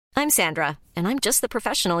I'm Sandra, and I'm just the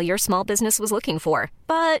professional your small business was looking for.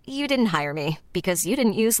 But you didn't hire me because you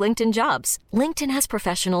didn't use LinkedIn Jobs. LinkedIn has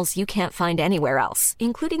professionals you can't find anywhere else,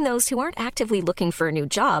 including those who aren't actively looking for a new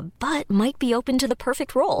job, but might be open to the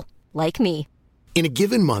perfect role, like me. In a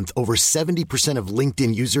given month, over 70% of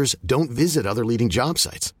LinkedIn users don't visit other leading job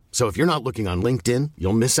sites. So if you're not looking on LinkedIn,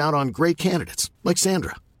 you'll miss out on great candidates like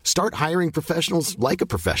Sandra. Start hiring professionals like a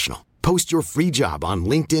professional. Post your free job on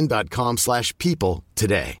linkedin.com/people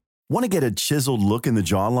today. Want to get a chiseled look in the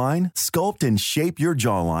jawline? Sculpt and shape your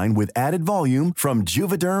jawline with added volume from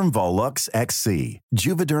Juvederm Volux XC.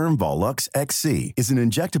 Juvederm Volux XC is an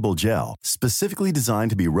injectable gel specifically designed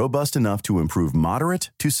to be robust enough to improve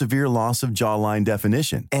moderate to severe loss of jawline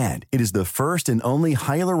definition. And it is the first and only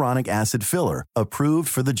hyaluronic acid filler approved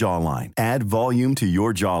for the jawline. Add volume to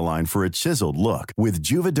your jawline for a chiseled look with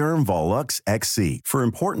Juvederm Volux XC. For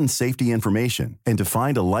important safety information and to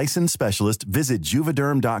find a licensed specialist, visit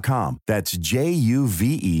juvederm.com. That's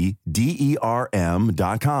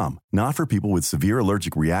JUVEDERM.com. Not for people with severe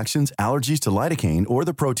allergic reactions, allergies to lidocaine, or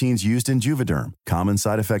the proteins used in Juvederm. Common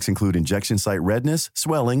side effects include injection site redness,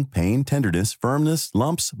 swelling, pain, tenderness, firmness,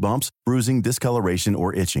 lumps, bumps, bruising, discoloration,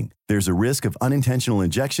 or itching. There's a risk of unintentional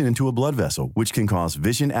injection into a blood vessel, which can cause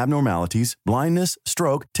vision abnormalities, blindness,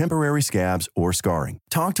 stroke, temporary scabs, or scarring.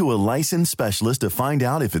 Talk to a licensed specialist to find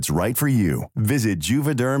out if it's right for you. Visit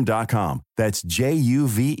Juvederm.com. That's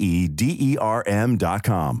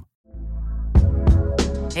JUVEDERM.com.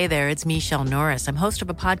 Hey there, it's Michelle Norris. I'm host of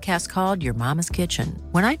a podcast called Your Mama's Kitchen.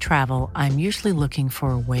 When I travel, I'm usually looking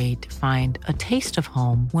for a way to find a taste of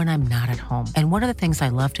home when I'm not at home. And one of the things I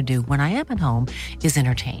love to do when I am at home is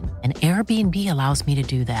entertain. And Airbnb allows me to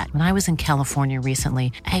do that. When I was in California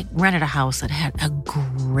recently, I rented a house that had a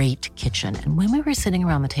great kitchen. And when we were sitting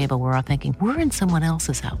around the table, we were all thinking, we're in someone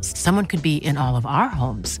else's house. Someone could be in all of our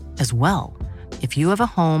homes as well. If you have a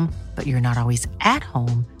home, but you're not always at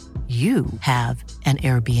home, you have an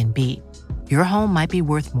Airbnb. Your home might be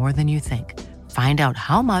worth more than you think. Find out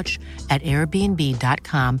how much at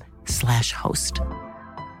airbnb.com/host.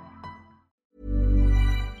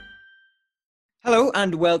 Hello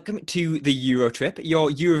and welcome to the Eurotrip, your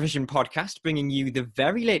Eurovision podcast, bringing you the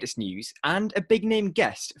very latest news and a big-name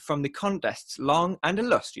guest from the contest's long and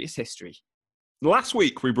illustrious history. Last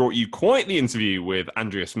week, we brought you quite the interview with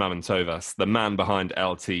Andrius Mamontovas, the man behind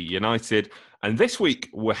LT United. And this week,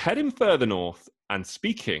 we're heading further north and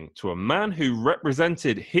speaking to a man who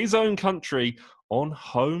represented his own country on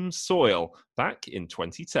home soil back in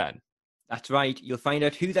 2010. That's right, you'll find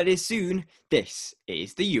out who that is soon. This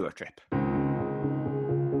is the Eurotrip.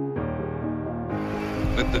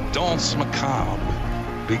 Let the danse macabre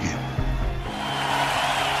begin.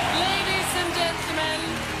 Ladies and gentlemen,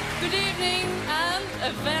 good evening and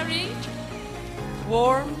a very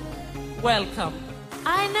warm welcome.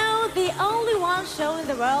 I know the only one show in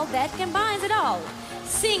the world that combines it all.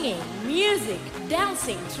 Singing, music,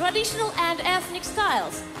 dancing, traditional and ethnic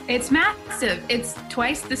styles. It's massive. It's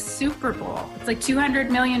twice the Super Bowl. It's like 200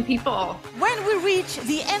 million people. When we reach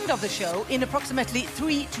the end of the show in approximately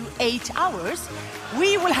 3 to 8 hours,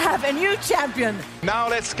 we will have a new champion. Now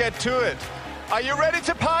let's get to it. Are you ready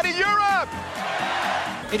to party Europe?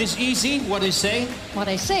 It is easy, what I say. What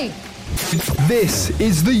I say. This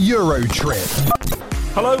is the Eurotrip.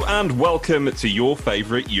 Hello and welcome to your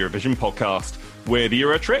favourite Eurovision podcast. We're the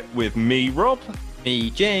Eurotrip with me, Rob. Me,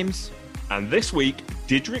 James. And this week,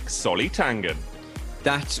 Didrik Solli-Tangen.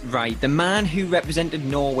 That's right, the man who represented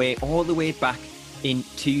Norway all the way back in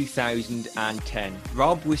 2010.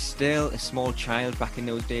 Rob was still a small child back in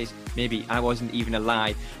those days. Maybe I wasn't even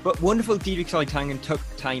alive. But wonderful Didrik Solli-Tangen took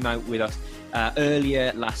time out with us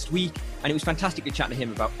earlier last week, and it was fantastic to chat to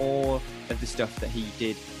him about all of the stuff that he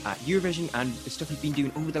did at Eurovision and the stuff he's been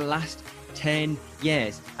doing over the last 10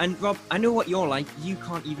 years. And Rob, I know what you're like. You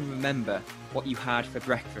can't even remember what you had for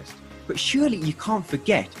breakfast. But surely you can't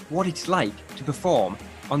forget what it's like to perform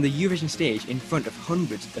on the Eurovision stage in front of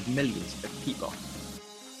hundreds of millions of people.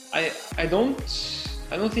 I don't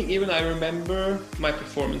think even I remember my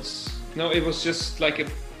performance. No, it was just like a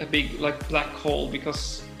big black hole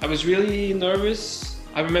because I was really nervous.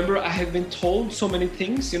 I remember I had been told so many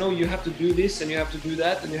things, you have to do this and you have to do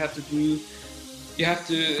that and you have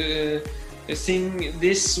to sing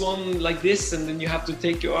this one like this, and then you have to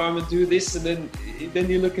take your arm and do this, and then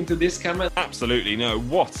you look into this camera. Absolutely, no,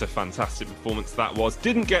 what a fantastic performance that was.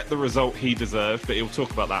 Didn't get the result he deserved, but he'll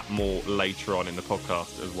talk about that more later on in the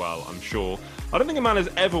podcast as well, I'm sure. I don't think a man has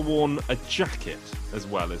ever worn a jacket as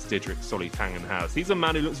well as Didrik Solli-Tangen has. He's a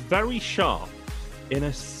man who looks very sharp in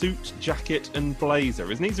a suit, jacket and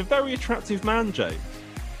blazer, isn't he? He's a very attractive man, James.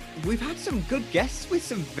 We've had some good guests with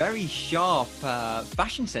some very sharp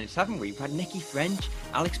fashion sense, haven't we? We've had Nikki French,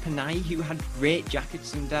 Alex Panay, who had great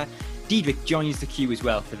jackets, and Didrik joins the queue as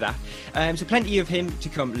well for that. So plenty of him to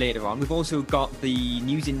come later on. We've also got the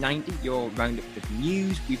News in 90, your roundup of the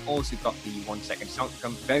news. We've also got the 1 second song to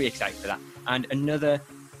come. Very excited for that. And another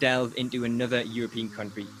delve into another European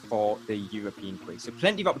country for the European quiz. So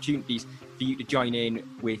plenty of opportunities for you to join in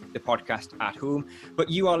with the podcast at home. But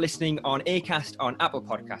you are listening on Acast, on Apple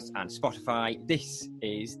Podcasts and Spotify. This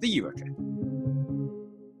is the Eurotrip.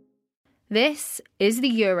 This is the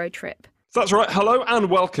Eurotrip. So that's right. Hello and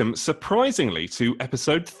welcome, surprisingly, to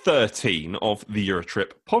episode 13 of the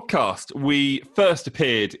Eurotrip podcast. We first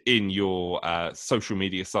appeared in your social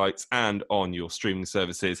media sites and on your streaming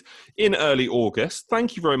services in early August.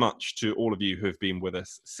 Thank you very much to all of you who have been with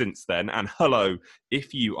us since then. And hello,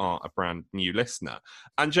 if you are a brand new listener.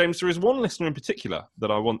 And James, there is one listener in particular that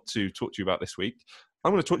I want to talk to you about this week.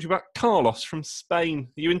 I'm going to talk to you about Carlos from Spain.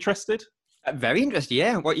 Are you interested? Very interested,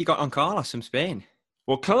 yeah. What you got on Carlos from Spain?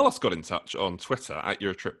 Well, Carlos got in touch on Twitter at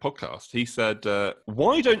Eurotrip Podcast. He said,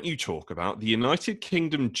 why don't you talk about the United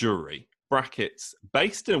Kingdom jury, brackets,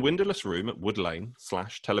 based in a windowless room at Wood Lane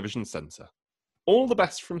 / Television Centre? All the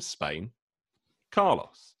best from Spain,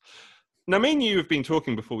 Carlos. Now, me and you have been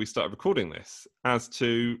talking before we started recording this as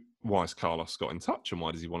to why has Carlos got in touch and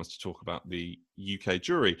why does he want us to talk about the UK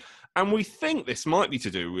jury? And we think this might be to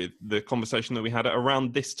do with the conversation that we had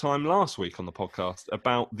around this time last week on the podcast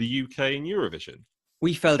about the UK in Eurovision.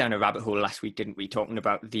 We fell down a rabbit hole last week, didn't we, talking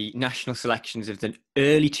about the national selections of the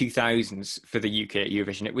early 2000s for the UK at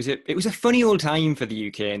Eurovision. It was a funny old time for the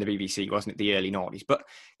UK and the BBC, wasn't it, the early noughties? But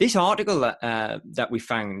this article that we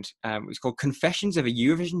found was called Confessions of a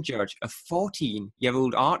Eurovision Judge, a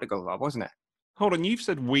 14-year-old article, wasn't it? Hold on, you've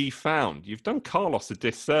said we found. You've done Carlos a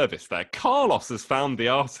disservice there. Carlos has found the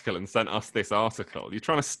article and sent us this article. You're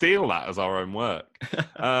trying to steal that as our own work.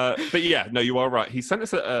 But yeah, no, you are right. He sent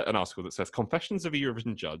us an article that says Confessions of a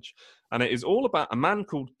Eurovision Judge, and it is all about a man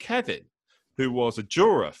called Kevin, who was a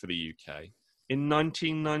juror for the UK in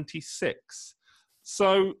 1996.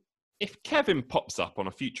 So if Kevin pops up on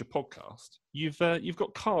a future podcast, you've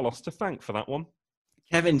got Carlos to thank for that one.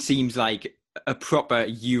 Kevin seems like a proper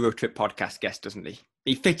Eurotrip podcast guest, doesn't he?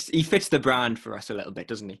 He fits the brand for us a little bit,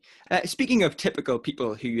 doesn't he? Speaking of typical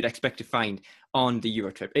people who you'd expect to find on the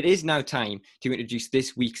Eurotrip, it is now time to introduce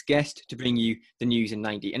this week's guest to bring you the news in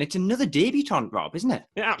 90. And it's another debutant, Rob, isn't it?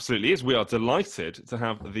 It absolutely is. We are delighted to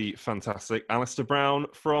have the fantastic Alistair Brown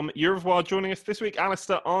from Eurovoix joining us this week.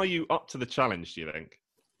 Alistair, are you up to the challenge, do you think?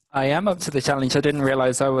 I am up to the challenge. I didn't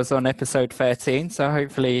realise I was on episode 13, so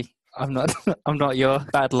hopefully I'm not your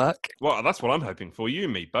bad luck. Well, that's what I'm hoping for. You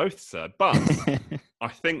and me both, sir. But I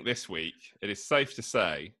think this week it is safe to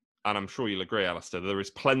say, and I'm sure you'll agree, Alistair, there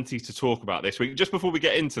is plenty to talk about this week. Just before we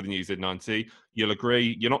get into the news in 90, you'll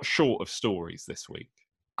agree you're not short of stories this week.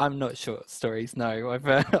 I'm not short of stories, no.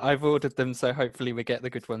 I've ordered them, so hopefully we get the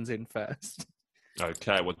good ones in first.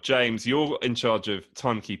 Okay, well, James, you're in charge of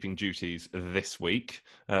timekeeping duties this week.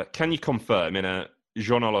 Can you confirm in a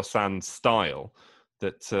Jean Lausanne style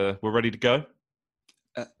that we're ready to go?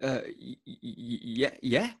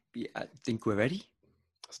 Yeah, I think we're ready.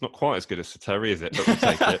 It's not quite as good as Sir Terry, is it? But we'll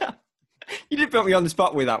take it. You did put me on the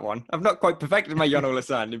spot with that one. I've not quite perfected my Jan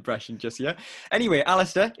Olasan impression just yet. Anyway,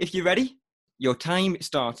 Alistair, if you're ready, your time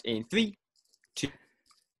starts in 3, 2,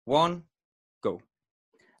 1, go.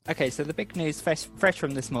 Okay, so the big news fresh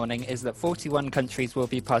from this morning is that 41 countries will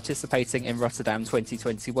be participating in Rotterdam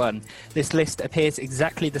 2021. This list appears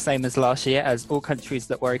exactly the same as last year, as all countries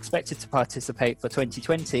that were expected to participate for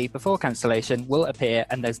 2020 before cancellation will appear,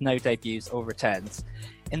 and there's no debuts or returns.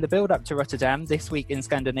 In the build-up to Rotterdam, this week in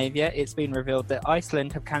Scandinavia, it's been revealed that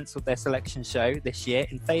Iceland have cancelled their selection show this year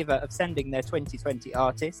in favour of sending their 2020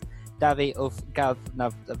 artist, Davi of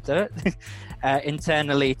Galvnavdr,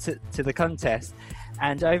 internally to the contest.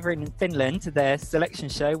 And over in Finland, their selection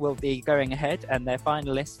show will be going ahead, and their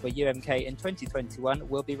finalists for UMK in 2021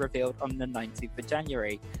 will be revealed on the 19th of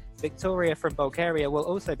January. Victoria from Bulgaria will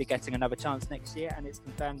also be getting another chance next year, and it's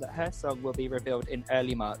confirmed that her song will be revealed in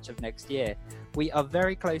early March of next year. We are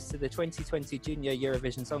very close to the 2020 Junior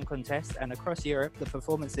Eurovision Song Contest, and across Europe, the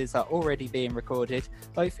performances are already being recorded,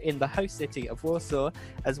 both in the host city of Warsaw,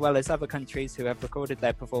 as well as other countries who have recorded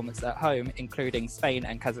their performance at home, including Spain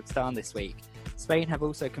and Kazakhstan this week. Spain have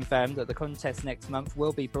also confirmed that the contest next month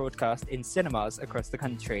will be broadcast in cinemas across the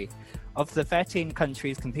country. Of the 13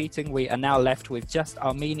 countries competing, we are now left with just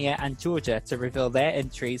Armenia and Georgia to reveal their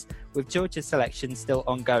entries, with Georgia's selection still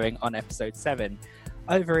ongoing on episode 7.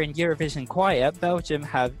 Over in Eurovision Choir, Belgium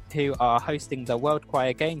who are hosting the World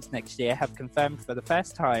Choir Games next year, have confirmed for the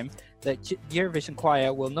first time that Eurovision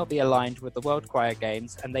Choir will not be aligned with the World Choir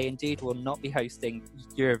Games, and they indeed will not be hosting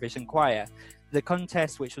Eurovision Choir. The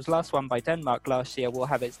contest, which was last won by Denmark last year, will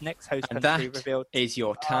have its next host country revealed. Is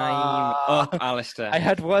your time up, Alistair? I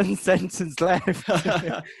had one sentence left.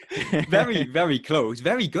 Very, very close.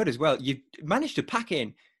 Very good as well. You managed to pack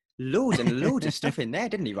in loads and loads of stuff in there,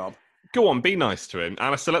 didn't you, Rob? Go on, be nice to him.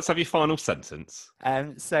 Alistair, let's have your final sentence.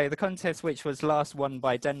 So the contest, which was last won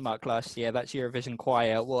by Denmark last year, that's Eurovision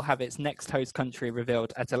Choir, will have its next host country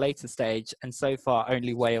revealed at a later stage, and so far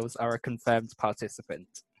only Wales are a confirmed participant.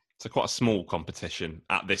 So quite a small competition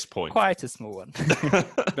at this point. Quite a small one.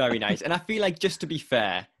 Very nice. And I feel like, just to be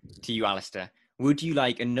fair to you, Alistair, would you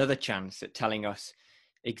like another chance at telling us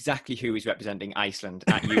exactly who is representing Iceland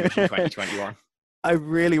at Eurovision 2021? I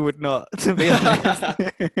really would not, to be honest.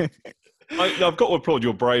 I've got to applaud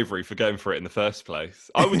your bravery for going for it in the first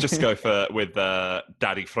place. I would just go with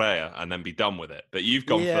Daddy Freya and then be done with it. But you've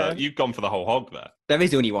gone for the whole hog there. There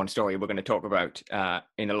is only one story we're going to talk about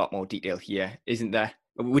in a lot more detail here, isn't there?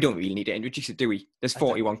 We don't really need to introduce it, do we? There's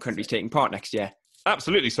 41 countries taking part next year.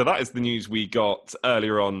 Absolutely. So that is the news we got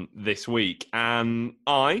earlier on this week. And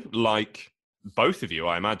I, like both of you,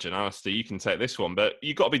 I imagine, Alistair, you can take this one, but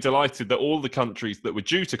you've got to be delighted that all the countries that were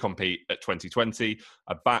due to compete at 2020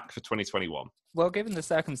 are back for 2021. Well, given the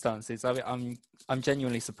circumstances, I'm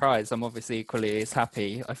genuinely surprised. I'm obviously equally as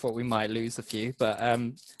happy. I thought we might lose a few, but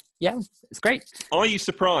yeah, it's great. Are you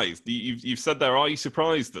surprised? You've said there, are you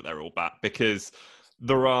surprised that they're all back? Because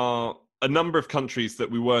there are a number of countries that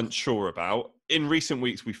we weren't sure about. In recent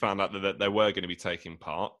weeks, we found out that they were going to be taking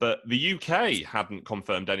part, but the UK hadn't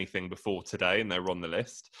confirmed anything before today, and they were on the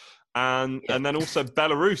list. And then also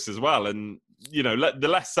Belarus as well. And, you know, the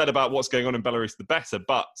less said about what's going on in Belarus, the better,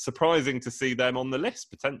 but surprising to see them on the list,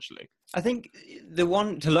 potentially. I think the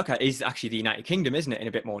one to look at is actually the United Kingdom, isn't it, in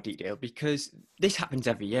a bit more detail, because this happens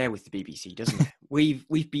every year with the BBC, doesn't it?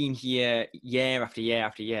 We've been here year after year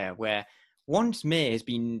after year, where once May has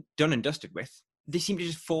been done and dusted with, they seem to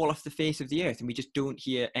just fall off the face of the earth, and we just don't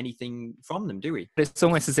hear anything from them, do we? It's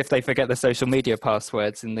almost as if they forget the social media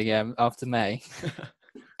passwords in the after May.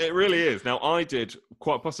 It really is. Now, I did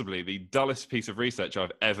quite possibly the dullest piece of research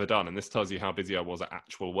I've ever done, and this tells you how busy I was at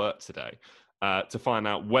actual work today, to find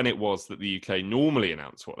out when it was that the UK normally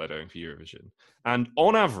announce what they're doing for Eurovision. And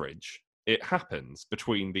on average, it happens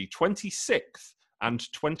between the 26th and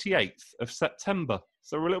 28th of September.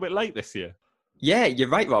 So we're a little bit late this year. Yeah, you're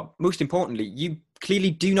right, Rob. Most importantly, you clearly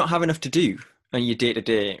do not have enough to do on your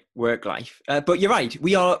day-to-day work life. But you're right,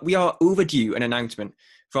 we are overdue an announcement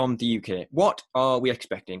from the UK. What are we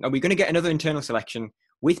expecting? Are we going to get another internal selection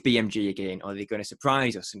with BMG again? Or are they going to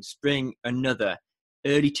surprise us and spring another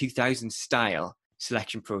early 2000s style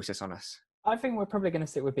selection process on us? I think we're probably going to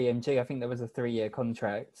stick with BMG. I think there was a 3-year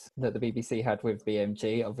contract that the BBC had with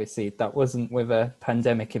BMG. Obviously, that wasn't with a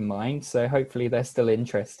pandemic in mind, so hopefully they're still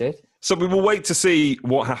interested. So we will wait to see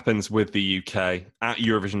what happens with the UK at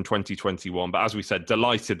Eurovision 2021. But as we said,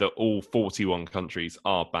 delighted that all 41 countries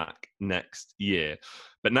are back next year.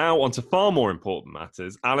 But now on to far more important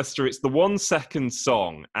matters. Alistair, it's the 1 second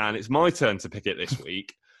song, and it's my turn to pick it this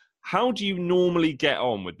week. How do you normally get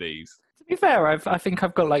on with these? To be fair, I think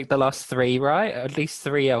I've got like the last 3 right, at least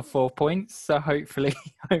 3 or 4 points. So hopefully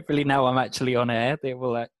now I'm actually on air.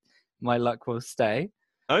 My luck will stay.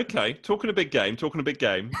 Okay, talking a big game.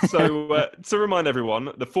 So to remind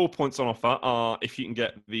everyone, the 4 points on offer are if you can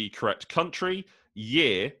get the correct country,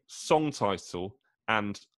 year, song title,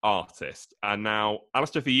 and artist. And now,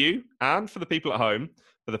 Alistair, for you and for the people at home,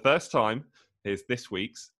 for the first time, here's this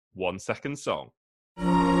week's 1 second song.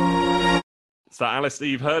 So, Alistair,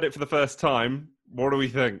 you've heard it for the first time. What do we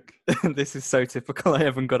think? This is so typical. I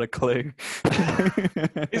haven't got a clue.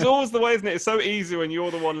 It's always the way, isn't it? It's so easy when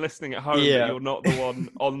you're the one listening at home, but you're not the one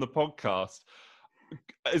on the podcast.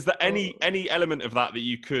 Is there any element of that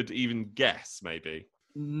you could even guess, maybe?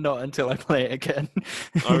 Not until I play it again.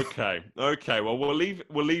 Okay. Well, we'll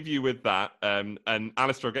leave you with that. And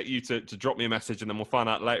Alistair, I'll get you to drop me a message, and then we'll find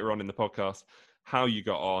out later on in the podcast how you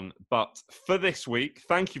got on. But for this week,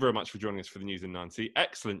 thank you very much for joining us for the News in 90.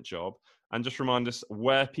 Excellent job. And just remind us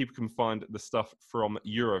where people can find the stuff from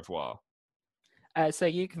Eurovoix. So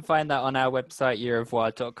you can find that on our website,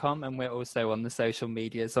 eurovoix.com, and we're also on the social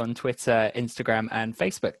medias on Twitter, Instagram, and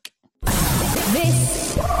Facebook.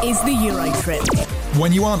 This is the Eurotrip.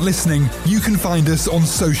 When you aren't listening, you can find us on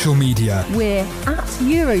social media. We're at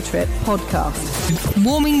Eurotrip Podcast,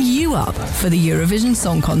 warming you up for the Eurovision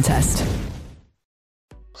Song Contest.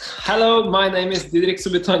 Hello, my name is Didrik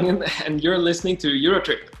Solli-Tangen, and you're listening to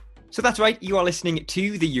Eurotrip. So that's right, you are listening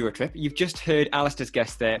to the Eurotrip. You've just heard Alistair's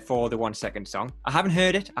guest there for the 1 second song. I haven't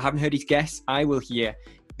heard it, I haven't heard his guess. I will hear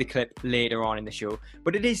the clip later on in the show.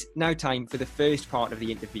 But it is now time for the first part of the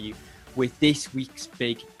interview with this week's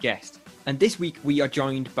big guest. And this week we are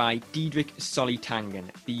joined by Didrik Solli-Tangen,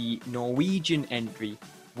 the Norwegian entry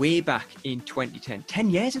way back in 2010. 10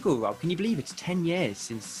 years ago, Rob. Can you believe it's 10 years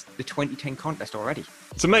since the 2010 contest already?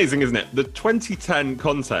 It's amazing, isn't it? The 2010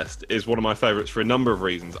 contest is one of my favourites for a number of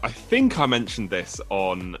reasons. I think I mentioned this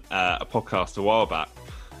on a podcast a while back.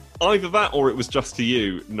 Either that or it was just to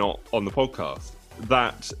you, not on the podcast,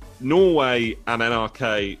 that Norway and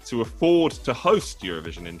NRK, to afford to host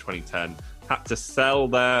Eurovision in 2010, had to sell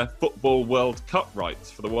their Football World Cup rights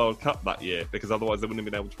for the World Cup that year because otherwise they wouldn't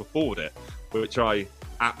have been able to afford it, which I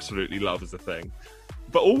absolutely love as a thing.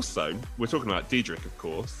 But also, we're talking about Didrik, of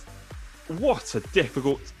course. What a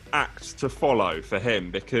difficult act to follow for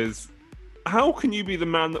him, because how can you be the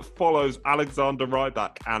man that follows Alexander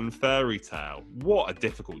Rybak and Fairy Tale? What a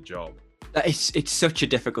difficult job. It's such a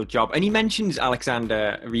difficult job. And he mentions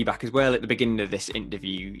Alexander Rybak as well at the beginning of this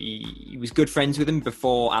interview. He was good friends with him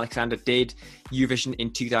before Alexander did Eurovision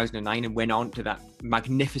in 2009 and went on to that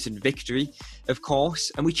magnificent victory, of course.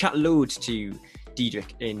 And we chat loads to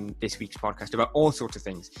Didrik in this week's podcast about all sorts of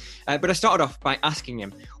things. But I started off by asking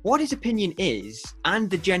him what his opinion is and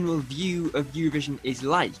the general view of Eurovision is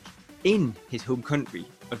like in his home country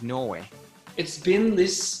of Norway. It's been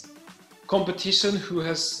this competition who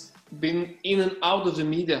has been in and out of the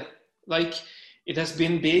media. Like, it has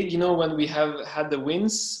been big, when we have had the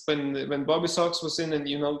wins, when Bobby Sox was in, and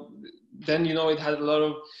then it had a lot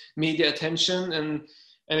of media attention, and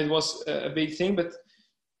it was a big thing. But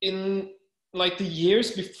in like the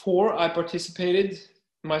years before I participated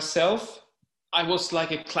myself, I was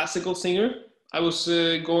like a classical singer. I was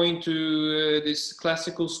going to this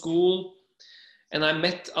classical school, and I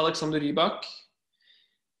met Alexander Rybak.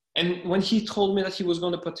 And when he told me that he was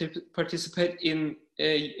going to participate in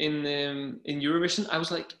Eurovision, I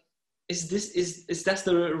was like, is that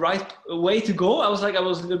the right way to go? I was a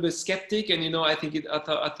little bit skeptic, and I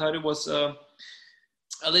thought it was a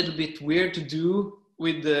little bit weird to do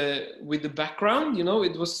with the background.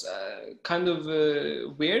 It was kind of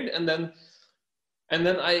weird, and then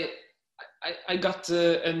I got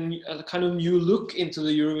a kind of new look into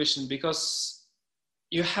the Eurovision, because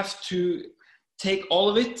you have to take all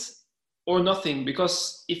of it or nothing,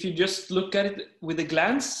 because if you just look at it with a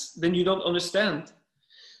glance, then you don't understand.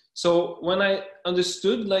 So when I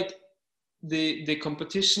understood like the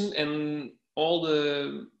competition and all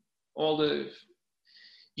the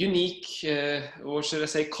unique, or should I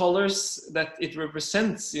say, colors that it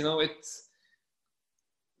represents,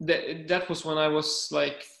 that was when I was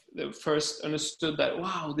like first understood that,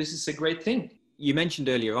 wow, this is a great thing. You mentioned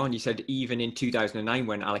earlier on, you said even in 2009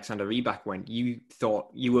 when Alexander Rybak went, you thought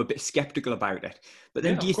you were a bit skeptical about it. But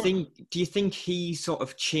then do you think he sort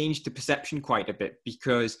of changed the perception quite a bit?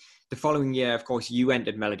 Because the following year, of course, you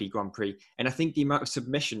entered Melody Grand Prix, and I think the amount of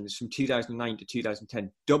submissions from 2009 to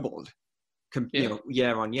 2010 doubled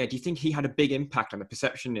year on year. Do you think he had a big impact on the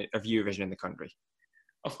perception of Eurovision in the country?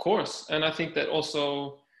 Of course. And I think that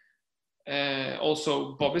also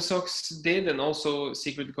Bobby Sox did, and also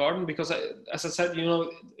Secret Garden, because as I said,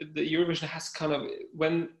 the Eurovision has kind of,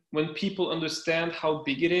 when people understand how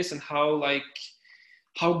big it is and how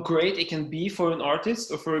great it can be for an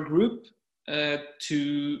artist or for a group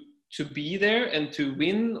to be there and to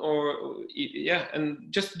win,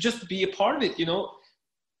 and just be a part of it,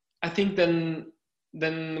 I think then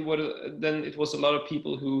it was a lot of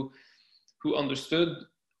people who understood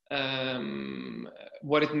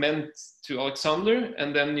what it meant to Alexander,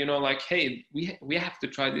 and then hey, we have to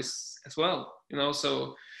try this as well,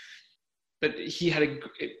 so that he had a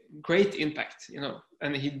great impact,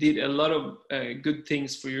 and he did a lot of good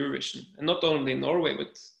things for Eurovision, and not only in Norway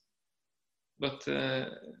but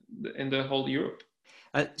in the whole Europe.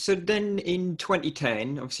 So then in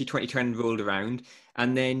 2010, obviously 2010 rolled around,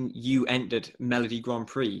 and then you entered Melody Grand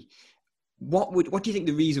Prix. What do you think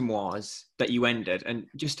the reason was that you entered, and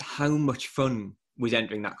just how much fun was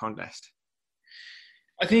entering that contest?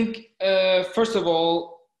 I think, first of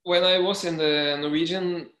all, when I was in the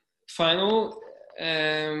Norwegian final,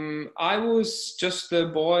 I was just a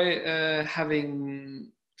boy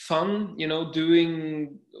having fun,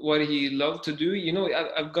 doing what he loved to do.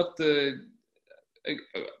 I've got a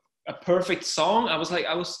perfect song. I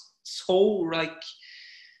was so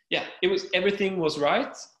everything was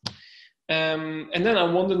right. And then I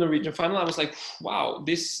won the Norwegian final. I was like, wow,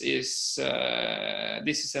 this is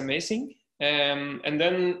amazing. And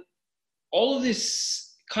then all of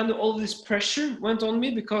this pressure went on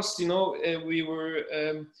me, because we were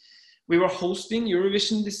we were hosting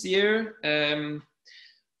Eurovision this year.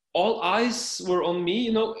 All eyes were on me.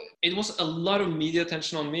 You know, it was a lot of media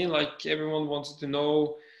attention on me. Like everyone wanted to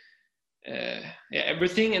know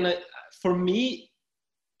everything, and for me,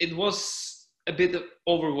 it was a bit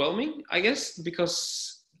overwhelming, I guess,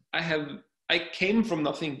 because I came from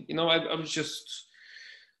nothing. You know, I was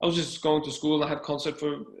just going to school. I had concert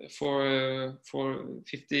for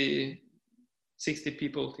 50, 60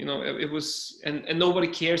 people. You know, it was, and nobody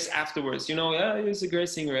cares afterwards. You know, yeah, he's a great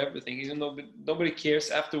singer, everything. You know, but nobody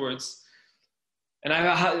cares afterwards. And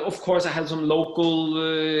of course, I had some local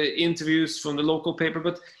interviews from the local paper,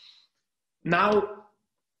 but now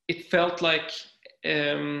it felt like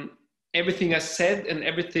everything I said and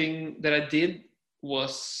everything that I did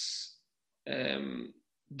was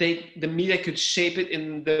the media could shape it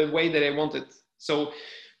in the way that I wanted. So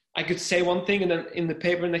I could say one thing, and then in the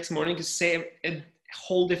paper next morning could say a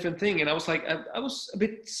whole different thing. And I was like, I was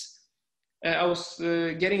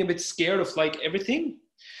getting a bit scared of like everything.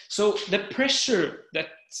 So the pressure that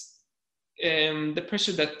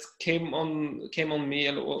came on me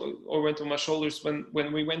or went on my shoulders when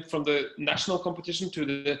we went from the national competition to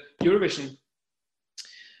the Eurovision,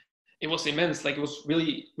 it was immense. Like it was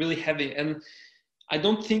really, really heavy. And I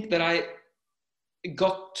don't think that I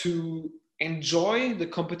got to enjoy the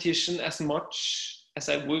competition as much as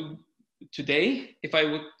I would today if I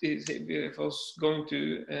was going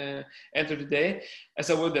to enter today as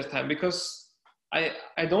I would that time, because I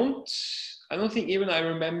don't think even I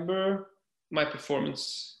remember my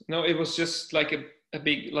performance. You know, it was just like a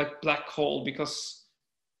big like black hole, because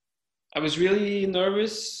I was really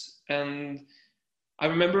nervous, and I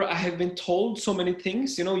remember I have been told so many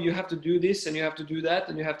things. You know, you have to do this and you have to do that,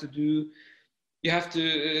 and you have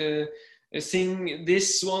to sing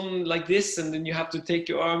this one like this, and then you have to take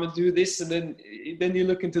your arm and do this, and then you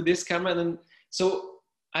look into this camera, and then so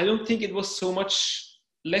I don't think it was so much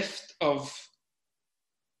left of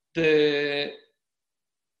the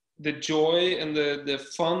joy and the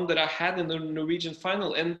fun that I had in the Norwegian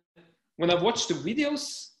final. And when I watched the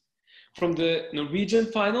videos from the Norwegian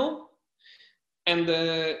final and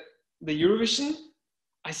the Eurovision,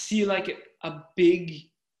 I see like a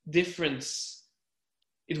big difference.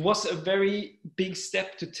 It was a very big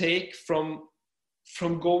step to take from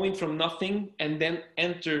going from nothing and then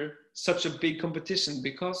enter such a big competition,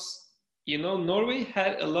 because, you know, Norway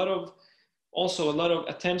had a lot of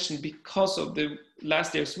attention because of the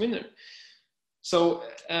last year's winner. So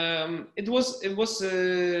it was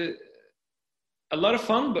a lot of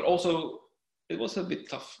fun, but also it was a bit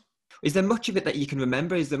tough. Is there much of it that you can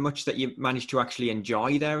remember? Is there much that you managed to actually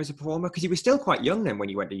enjoy there as a performer? Because you were still quite young then when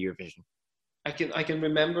you went to Eurovision. I can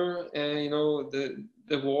remember, you know,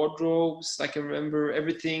 the wardrobes. I can remember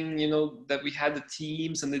everything, you know, that we had, the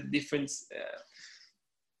teams and the different.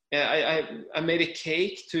 I made a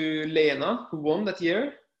cake to Lena, who won that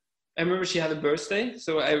year. I remember she had a birthday,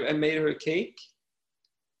 so I made her a cake.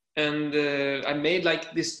 And I made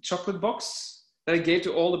like this chocolate box that I gave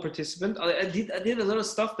to all the participants. I did a lot of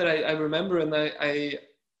stuff that I remember, and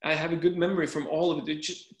I have a good memory from all of it.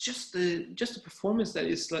 Just the performance that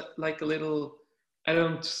is like a little, I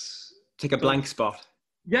don't... Take a blank spot.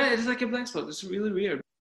 Yeah, it's like a blank spot. It's really weird.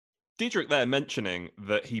 Didrik there mentioning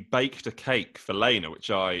that he baked a cake for Lena, which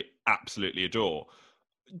I absolutely adore.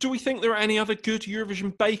 Do we think there are any other good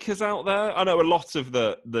Eurovision bakers out there? I know a lot of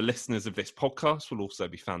the listeners of this podcast will also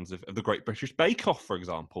be fans of the Great British Bake Off, for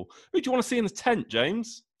example. Who do you want to see in the tent,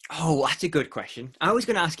 James? Oh, that's a good question. I was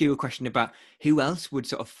going to ask you a question about who else would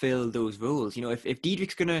sort of fill those roles. You know, if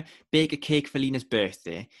Didrik's going to bake a cake for Lena's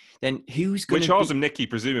birthday, then who's going to... Which Charles and Nikki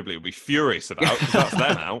presumably will be furious about, because that's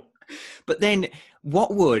them out. But then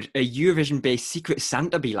what would a Eurovision-based Secret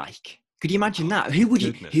Santa be like? Could you imagine that? Who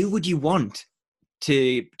would you want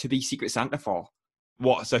to be Secret Santa for?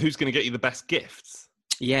 What? So who's going to get you the best gifts?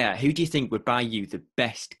 Yeah, who do you think would buy you the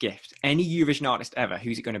best gift? Any Eurovision artist ever,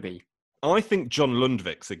 who's it going to be? I think John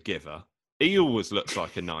Lundvik's a giver. He always looks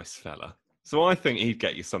like a nice fella. So I think he'd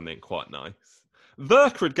get you something quite nice.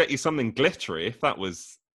 Verka would get you something glittery if that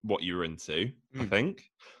was what you were into, I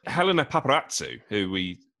think. Helena Paparazou, who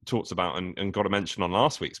we talked about and got a mention on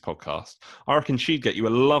last week's podcast, I reckon she'd get you a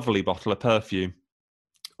lovely bottle of perfume.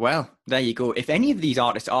 Well, there you go. If any of these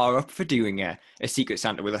artists are up for doing a Secret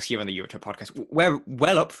Santa with us here on the Eurotrip podcast, we're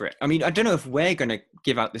well up for it. I mean, I don't know if we're going to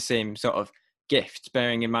give out the same sort of gifts,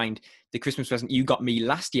 bearing in mind the Christmas present you got me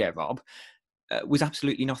last year, Rob, was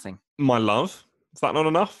absolutely nothing. My love, is that not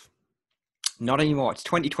enough? Not anymore. It's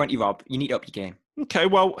 2020, Rob. You need to up your game. Okay,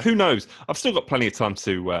 well, who knows? I've still got plenty of time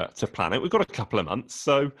to plan it. We've got a couple of months,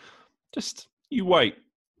 so just you wait.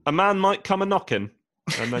 A man might come a-knocking.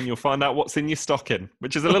 and then you'll find out what's in your stocking,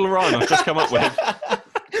 which is a little rhyme I've just come up with.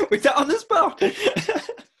 Was that on the spot?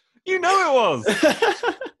 You know it was.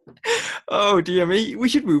 Oh, dear me. We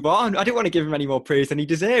should move on. I don't want to give him any more praise than he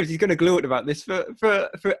deserves. He's going to gloat about this for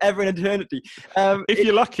forever and eternity. If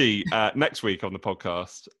you're lucky, next week on the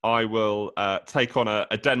podcast, I will take on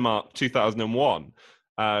a Denmark 2001,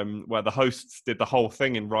 where the hosts did the whole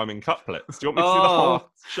thing in rhyming couplets. Do you want me to do the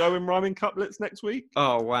whole show in rhyming couplets next week?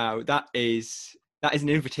 Oh, wow. That is an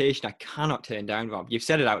invitation I cannot turn down, Rob. You've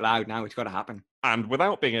said it out loud now. It's got to happen. And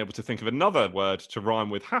without being able to think of another word to rhyme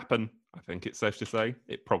with happen, I think it's safe to say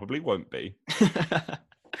it probably won't be.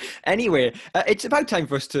 Anyway, it's about time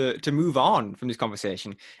for us to move on from this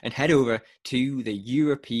conversation and head over to the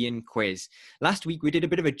European quiz. Last week, we did a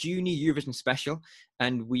bit of a junior Eurovision special,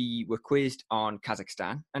 and we were quizzed on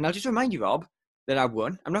Kazakhstan. And I'll just remind you, Rob, that I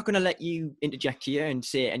won. I'm not going to let you interject here and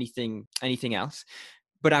say anything else,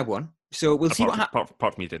 but I won. So we'll see what happens.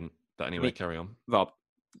 Apart from you didn't. But anyway, carry on. Rob,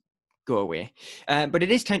 go away. But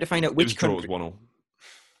it is time to find out which country... 1-1.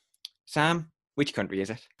 Sam, which country is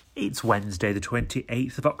it? It's Wednesday the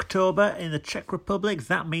 28th of October in the Czech Republic.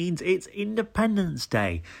 That means it's Independence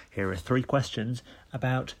Day. Here are 3 questions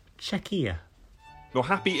about Czechia. Well,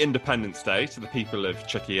 happy Independence Day to the people of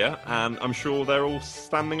Czechia, and I'm sure they're all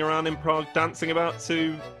standing around in Prague dancing about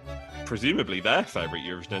to presumably their favourite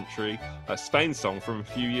Eurovision entry, a Spain song from a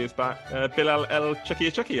few years back, Bilal el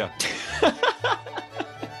Czechia Czechia.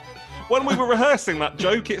 When we were rehearsing that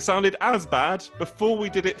joke, it sounded as bad before we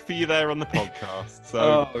did it for you there on the podcast.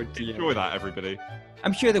 So enjoy that, everybody.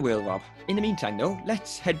 I'm sure they will, Rob. In the meantime, though,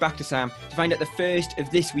 let's head back to Sam to find out the first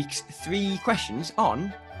of this week's 3 questions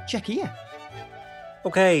on Czechia.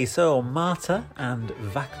 Okay, so Marta and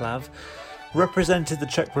Václav represented the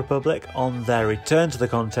Czech Republic on their return to the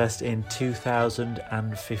contest in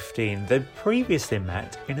 2015. They'd previously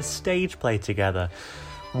met in a stage play together.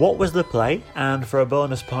 What was the play? And for a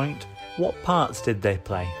bonus point, what parts did they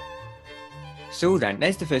play? So then,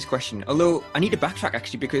 there's the first question. Although, I need to backtrack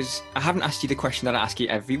actually because I haven't asked you the question that I ask you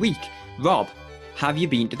every week. Rob, have you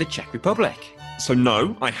been to the Czech Republic? So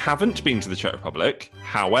no, I haven't been to the Czech Republic.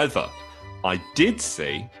 However, I did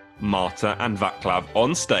see Marta and Václav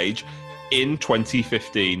on stage in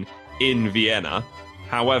 2015 in Vienna.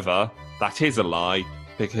 However, that is a lie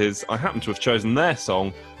because I happen to have chosen their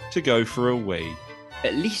song to go for a wee.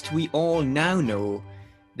 At least we all now know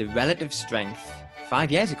the relative strength 5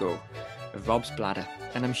 years ago of Rob's bladder,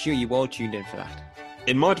 and I'm sure you all tuned in for that.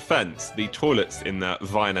 In my defence, the toilets in the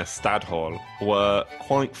Wiener Stadthalle were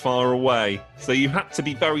quite far away, so you had to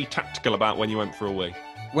be very tactical about when you went for a wee.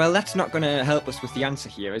 Well, that's not going to help us with the answer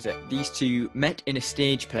here, is it? These two met in a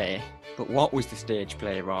stage play, but what was the stage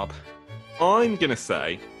play, Rob? I'm going to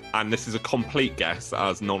say, and this is a complete guess,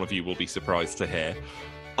 as none of you will be surprised to hear,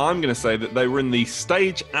 I'm going to say that they were in the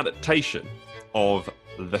stage adaptation of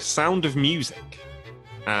The Sound of Music,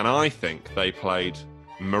 and I think they played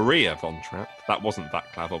Maria von Trapp. That wasn't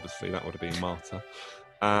Václav, obviously. That would have been Marta,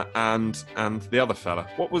 and the other fella.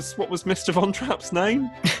 What was Mr. von Trapp's name?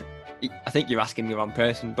 I think you're asking the wrong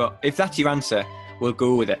person, but if that's your answer, we'll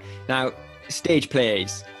go with it. Now, stage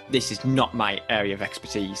plays. This is not my area of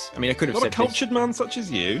expertise. I mean, I could have said not a cultured man such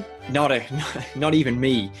as you. Not even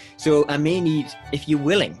me. So I may need, if you're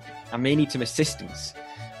willing, I may need some assistance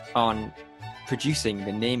on producing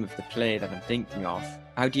the name of the play that I'm thinking of.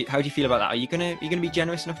 How do you feel about that? Are you gonna be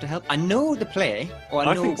generous enough to help? I know the play, or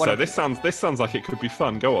I know think what so. This sounds like it could be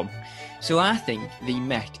fun. Go on. So I think they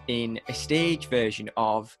met in a stage version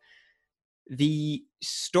of the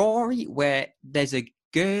story where there's a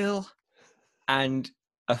girl and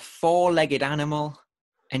a 4-legged animal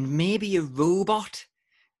and maybe a robot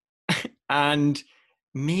and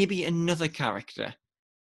maybe another character.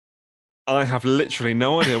 I have literally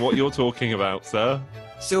no idea what you're talking about, sir.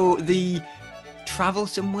 So they travel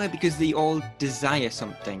somewhere because they all desire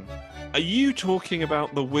something. Are you talking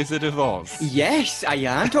about The Wizard of Oz? Yes, I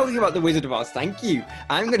am talking about The Wizard of Oz, thank you.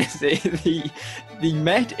 I'm going to say they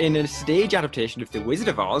met in a stage adaptation of The Wizard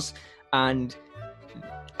of Oz and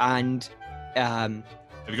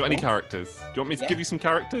have you got any characters? Do you want me to give you some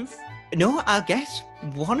characters? No, I'll guess.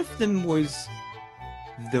 One of them was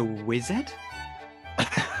the wizard.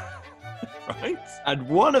 Right. And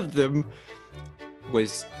one of them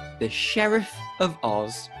was the Sheriff of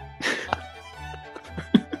Oz.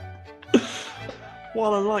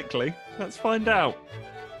 Well, unlikely. Let's find out.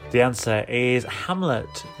 The answer is Hamlet.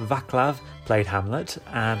 Václav played Hamlet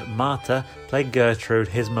and Marta played Gertrude,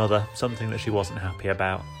 his mother, something that she wasn't happy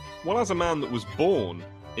about. Well, as a man that was born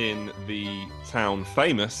in the town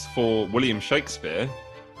famous for William Shakespeare,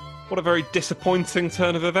 what a very disappointing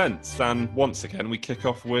turn of events. And once again, we kick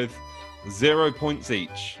off with 0 points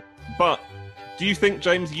each. But do you think,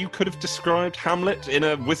 James, you could have described Hamlet in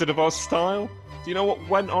a Wizard of Oz style? Do you know what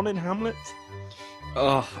went on in Hamlet?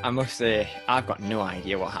 Oh, I must say, I've got no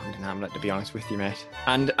idea what happened in Hamlet, to be honest with you, mate.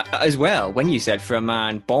 And as well, when you said for a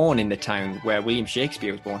man born in the town where William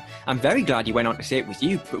Shakespeare was born, I'm very glad you went on to say it was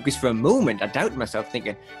you, because for a moment I doubted myself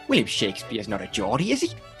thinking, William Shakespeare's not a Geordie, is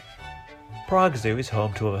he? Prague Zoo is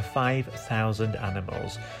home to over 5,000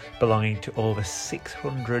 animals, belonging to over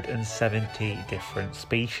 670 different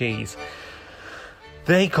species.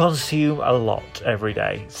 They consume a lot every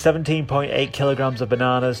day. 17.8 kilograms of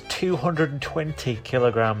bananas, 220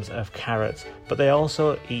 kilograms of carrots, but they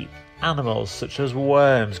also eat animals such as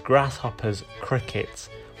worms, grasshoppers, crickets.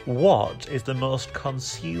 What is the most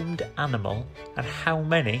consumed animal, and how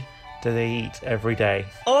many do they eat every day?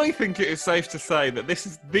 I think it is safe to say that this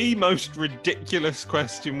is the most ridiculous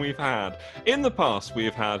question we've had. In the past, we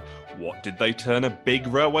have had, what did they turn a big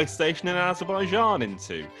railway station in Azerbaijan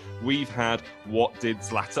into? We've had, what did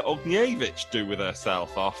Zlata Ognievich do with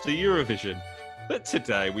herself after Eurovision? But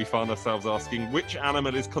today we find ourselves asking, which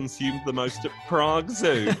animal is consumed the most at Prague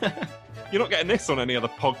Zoo? You're not getting this on any other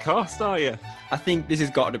podcast, are you? I think this has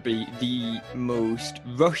got to be the most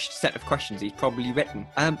rushed set of questions he's probably written.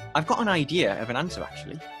 I've got an idea of an answer,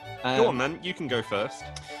 actually. Go on, then. You can go first.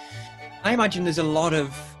 I imagine there's a lot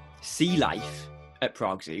of sea life at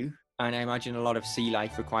Prague Zoo, and I imagine a lot of sea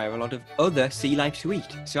life require a lot of other sea life to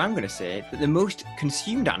eat. So I'm going to say that the most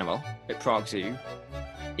consumed animal at Prague Zoo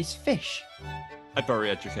is fish. A very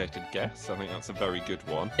educated guess. I think that's a very good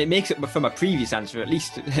one. It makes it from a previous answer, at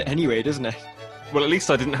least, anyway, doesn't it? Well, at least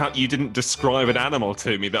you didn't describe an animal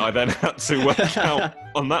to me that I then had to work out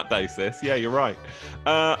on that basis. Yeah, you're right.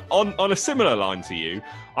 On a similar line to you,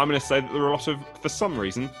 I'm going to say that there are a lot of, for some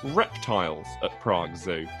reason, reptiles at Prague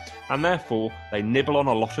Zoo, and therefore they nibble on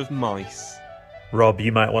a lot of mice. Rob,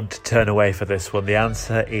 you might want to turn away for this one. The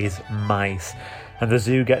answer is mice. And the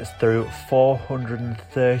zoo gets through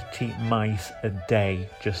 430 mice a day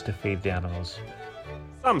just to feed the animals.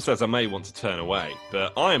 Sam says I may want to turn away,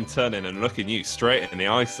 but I am turning and looking you straight in the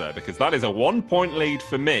eye, sir, because that is a 1 point lead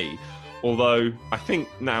for me. Although I think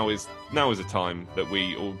now is a time that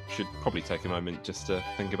we all should probably take a moment just to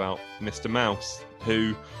think about Mr. Mouse,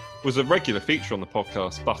 who was a regular feature on the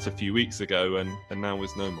podcast but a few weeks ago and now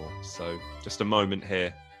is no more. So just a moment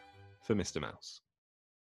here for Mr. Mouse.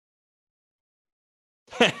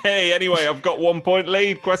 Hey, anyway, I've got 1 point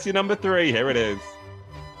lead. Question number 3, here it is.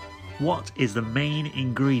 What is the main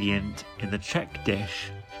ingredient in the Czech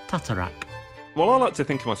dish tatarak? Well, I like to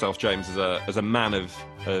think of myself, James, as a man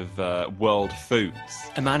of world foods.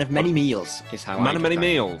 A man of many meals is how I... A man of many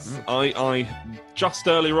meals. I just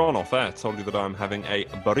earlier on off air told you that I'm having a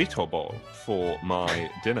burrito bowl for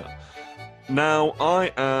my dinner. Now,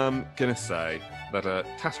 I am going to say that a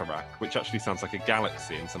tatarak, which actually sounds like a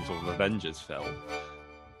galaxy in some sort of Avengers film,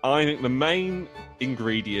 I think the main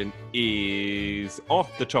ingredient is,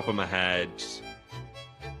 off the top of my head,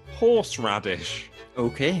 horseradish.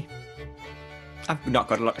 Okay. I've not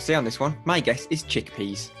got a lot to say on this one. My guess is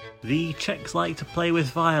chickpeas. The Czechs like to play with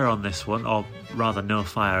fire on this one, or rather no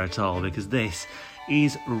fire at all, because this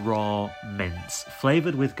is raw mince,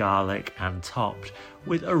 flavoured with garlic and topped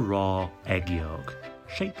with a raw egg yolk,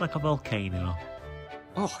 shaped like a volcano.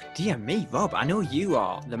 Oh, dear me, Rob, I know you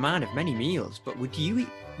are the man of many meals, but would you eat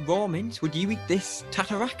raw mince? Would you eat this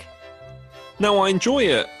tatarak? No, I enjoy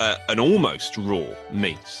an almost raw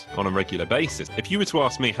meat on a regular basis. If you were to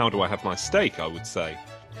ask me how do I have my steak, I would say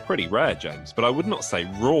pretty rare, James, but I would not say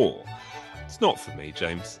raw. It's not for me,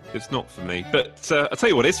 James. It's not for me. But I'll tell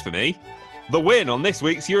you what is for me. The win on this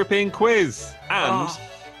week's European quiz. And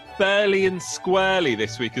fairly and squarely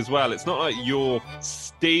this week as well. It's not like your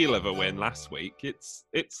steal of a win last week. It's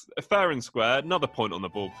a fair and square. Another point on the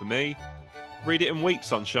board for me. Read it in weep,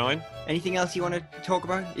 sunshine. Anything else you want to talk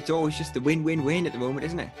about? It's always just the win-win-win at the moment,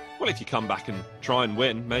 isn't it? Well, if you come back and try and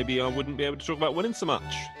win, maybe I wouldn't be able to talk about winning so much.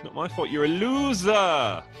 Not my fault, you're a loser!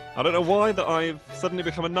 I don't know why that I've suddenly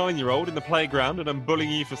become a 9-year-old in the playground and I'm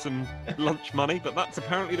bullying you for some lunch money, but that's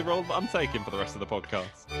apparently the role that I'm taking for the rest of the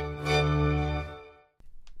podcast.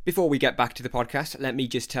 Before we get back to the podcast, let me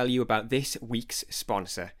just tell you about this week's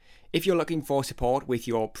sponsor. If you're looking for support with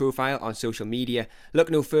your profile on social media, look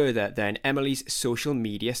no further than Emily's Social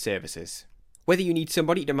Media Services. Whether you need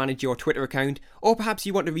somebody to manage your Twitter account, or perhaps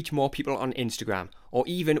you want to reach more people on Instagram, or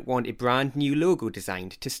even want a brand new logo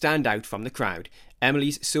designed to stand out from the crowd,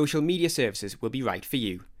 Emily's Social Media Services will be right for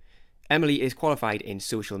you. Emily is qualified in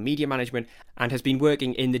social media management and has been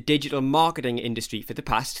working in the digital marketing industry for the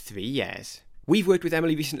past 3 years. We've worked with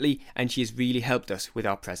Emily recently and she has really helped us with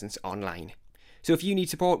our presence online. So if you need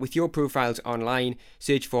support with your profiles online,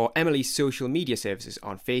 search for Emily's social media services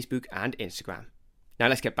on Facebook and Instagram. Now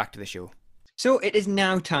let's get back to the show. So it is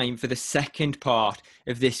now time for the second part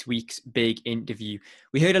of this week's big interview.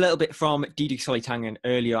 We heard a little bit from Didrik Solli-Tangen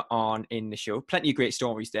earlier on in the show. Plenty of great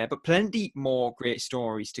stories there, but plenty more great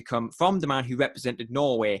stories to come from the man who represented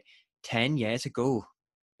Norway 10 years ago.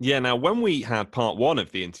 Yeah, now when we had part one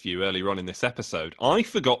of the interview earlier on in this episode, I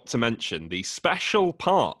forgot to mention the special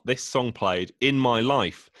part this song played in my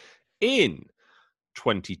life in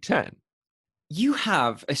 2010. You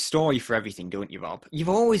have a story for everything, don't you, Rob? You've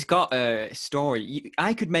always got a story.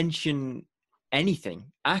 I could mention anything.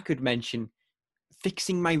 I could mention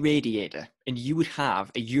fixing my radiator, and you would have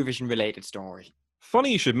a Eurovision-related story.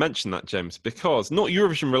 Funny you should mention that, James, because not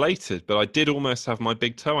Eurovision-related, but I did almost have my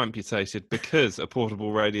big toe amputated because a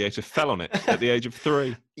portable radiator fell on it at the age of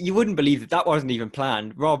 3. You wouldn't believe that wasn't even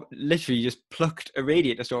planned. Rob literally just plucked a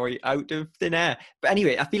radiator story out of thin air. But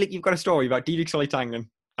anyway, I feel like you've got a story about Didrik Solli-Tangen.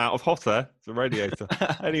 Out of hot air, it's a radiator.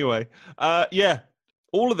 Anyway, yeah,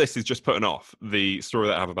 all of this is just putting off the story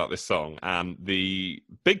that I have about this song, and the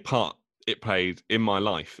big part it played in my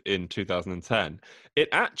life in 2010. It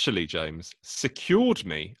actually, James, secured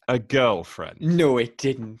me a girlfriend. No, it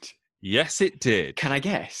didn't. Yes, it did. Can I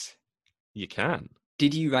guess? You can.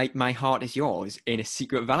 Did you write "My Heart Is Yours" in a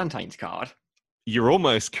secret Valentine's card? You're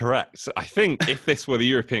almost correct. I think if this were the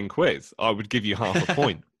European quiz, I would give you half a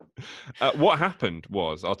point. What happened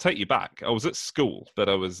was, I'll take you back. I was at school, but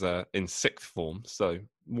I was in 6th form, so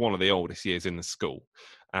one of the oldest years in the school.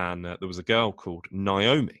 And there was a girl called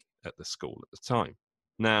Naomi at the school at the time.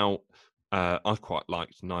 Now, I quite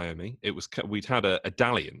liked Naomi. We'd had a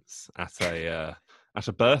dalliance at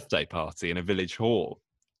a birthday party in a village hall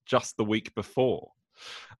just the week before.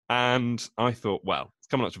 And I thought, well, it's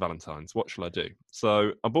coming up to Valentine's. What shall I do?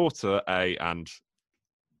 So I bought her and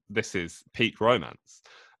this is peak romance,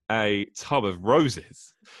 a tub of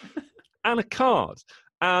roses and a card.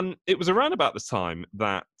 And it was around about the time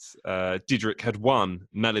that Didrik had won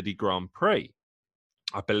Melody Grand Prix,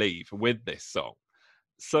 I believe, with this song.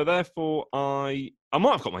 So therefore, I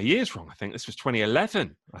might have got my years wrong. I think this was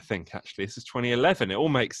 2011. This is 2011. It all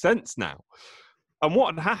makes sense now. And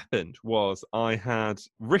what had happened was I had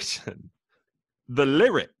written the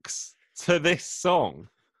lyrics to this song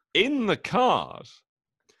in the card,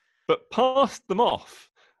 but passed them off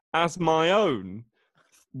as my own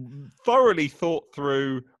thoroughly thought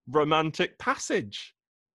through romantic passage.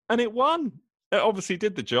 And it won. It obviously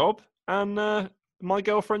did the job. And my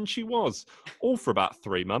girlfriend she was. All for about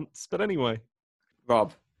 3 months. But anyway.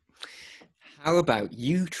 Rob, how about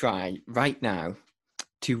you try right now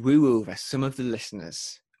to woo over some of the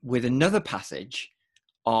listeners with another passage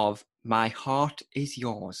of "My Heart Is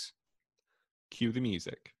Yours." Cue the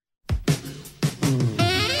music.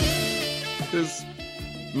 Because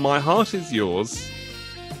my heart is yours.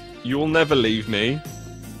 You'll never leave me.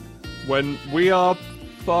 When we are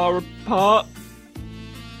far apart,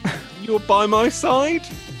 you're by my side.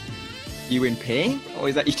 You in pain? Or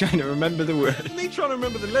is that you trying to remember the words? Me trying to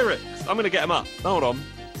remember the lyrics. I'm going to get them up. Hold on.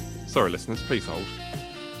 Sorry, listeners, please hold.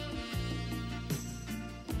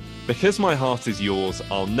 Because my heart is yours,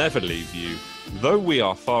 I'll never leave you. Though we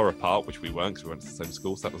are far apart, which we weren't because we went to the same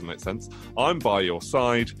school, so that doesn't make sense. I'm by your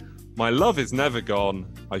side. My love is never gone.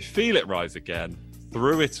 I feel it rise again.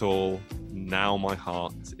 Through it all, now my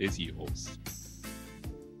heart is yours.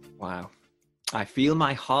 Wow. I feel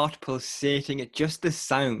my heart pulsating at just the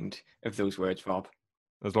sound of those words, Rob.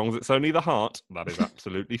 As long as it's only the heart, that is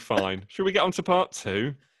absolutely fine. Should we get on to part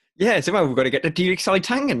 2? Yeah, so well, we've got to get to Didrik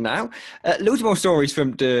Solli-Tangen now. Loads more stories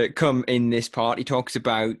from to come in this part. He talks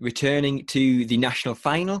about returning to the national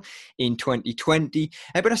final in 2020.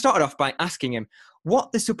 But I started off by asking him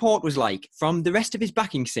what the support was like from the rest of his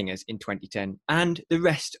backing singers in 2010 and the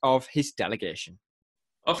rest of his delegation.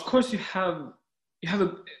 Of course, you have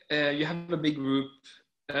a big group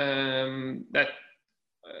that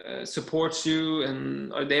supports you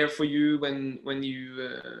and are there for you when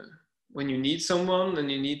you need someone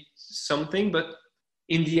and you need something. But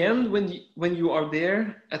in the end, when you are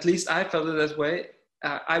there, at least I felt it that way.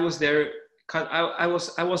 I was there. I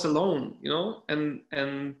was alone,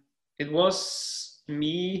 and it was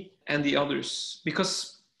me and the others,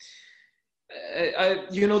 because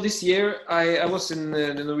this year I was in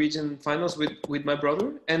the Norwegian finals with my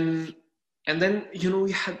brother, and then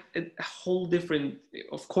we had a whole different.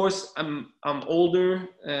 Of course, I'm older,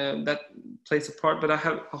 that plays a part, but I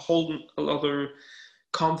have a whole other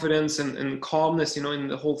confidence and calmness, in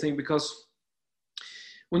the whole thing, because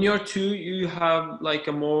when you are 2, you have like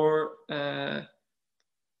a more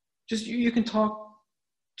just you can talk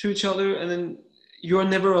to each other, and then you're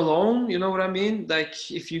never alone. You know what I mean?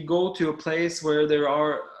 Like if you go to a place where there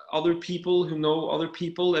are other people who know other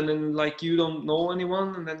people, and then like you don't know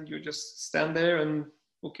anyone, and then you just stand there and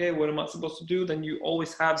okay, what am I supposed to do? Then you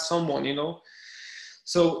always have someone, you know.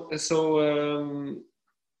 I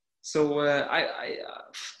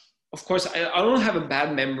of course I don't have a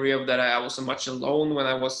bad memory of that. I was so much alone when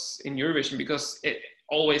I was in Eurovision, because it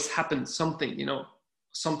always happened something, you know,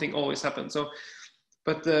 something always happened. So,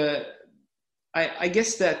 but I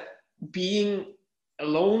guess that being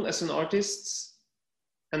alone as an artist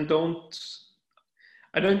and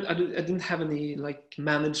I didn't have any like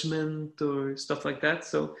management or stuff like that.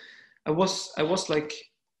 So I was like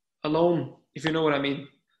alone, if you know what I mean.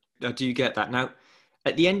 Do you get that? Now,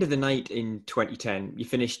 at the end of the night in 2010, you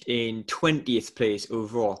finished in 20th place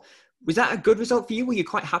overall. Was that a good result for you? Were you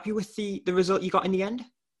quite happy with the result you got in the end?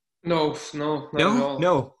 No, not at all.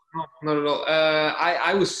 No, not at all.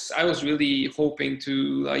 I was really hoping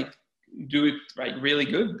to like do it like really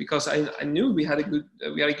good, because I knew we had a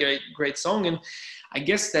great song, and I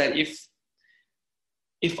guess that if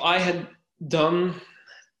I had done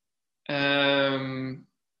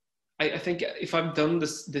I think if I've done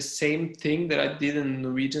the same thing that I did in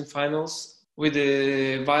Norwegian finals with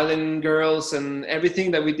the violin girls and everything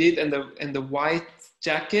that we did, and the white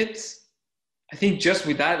jacket, I think just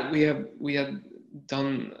with that we had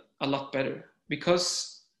done a lot better,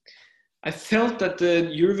 because I felt that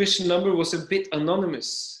the Eurovision number was a bit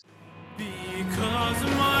anonymous. Because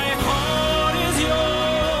my heart is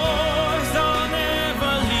yours, I'll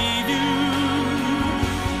never leave you.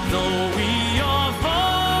 Though we are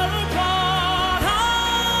far apart,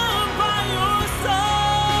 I'm by your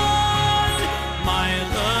side. My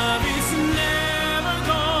love is never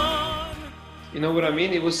gone. You know what I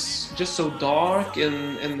mean? It was just so dark,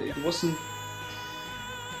 and it wasn't.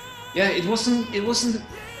 Yeah, it wasn't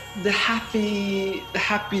the happy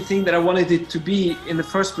thing that I wanted it to be in the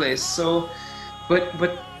first place. So, but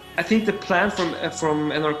I think the plan from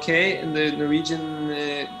NRK and the Norwegian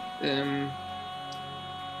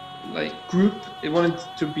like group, it wanted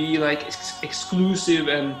to be like exclusive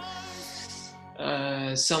and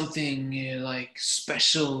something like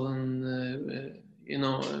special, and you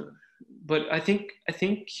know. But I think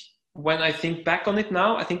when I think back on it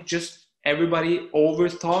now, I think just everybody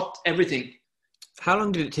overthought everything. How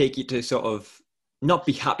long did it take you to sort of not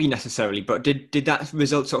be happy necessarily, but did that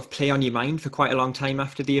result sort of play on your mind for quite a long time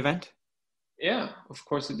after the event? Yeah, of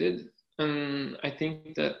course it did. And I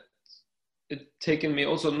think that it taken me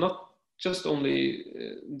also not just only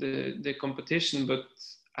the competition, but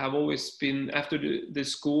I've always been, after the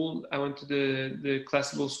school, I went to the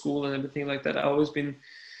classical school and everything like that. I've always been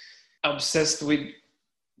obsessed with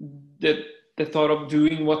the thought of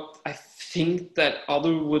doing what I think that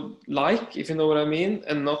other would like, if you know what I mean,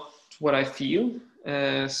 and not what I feel.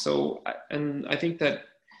 I think that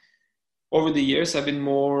over the years I've been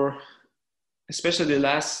more, especially the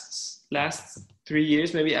last 3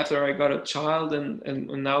 years, maybe after I got a child and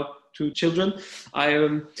now 2 children,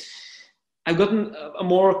 I've gotten a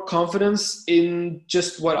more confidence in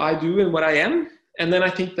just what I do and what I am. And then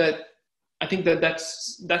I think that's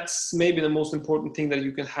maybe the most important thing that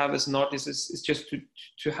you can have as an artist is just to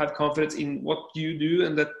have confidence in what you do,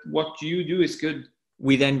 and that what you do is good.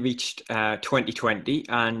 We then reached 2020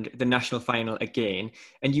 and the national final again,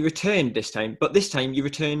 and you returned this time, but this time you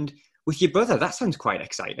returned with your brother. That sounds quite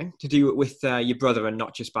exciting, to do it with your brother and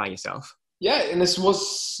not just by yourself. Yeah, and this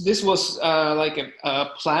was like a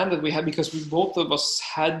plan that we had, because we both of us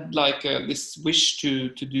had like this wish to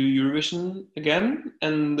do Eurovision again,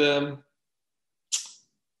 and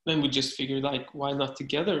then we just figured like, why not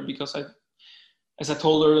together? Because as I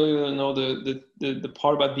told her, you know, the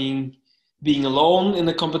part about being alone in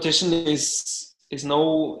the competition is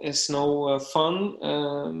no fun.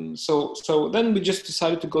 So then we just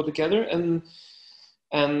decided to go together, and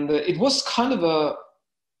it was kind of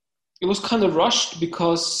rushed,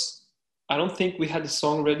 because I don't think we had the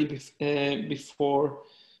song ready before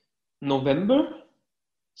November,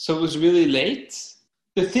 so it was really late.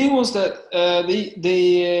 The thing was that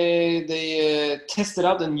they tested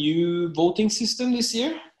out a new voting system this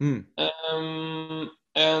year,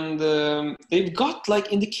 and they've got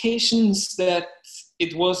like indications that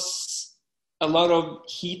it was a lot of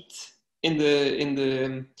heat in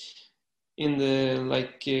the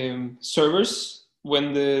like servers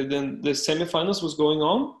when the semifinals was going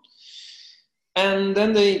on, and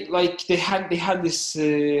then they had this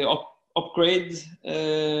upgrade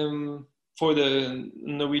for the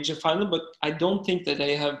Norwegian final, but I don't think that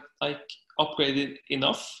they have like upgraded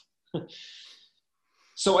enough.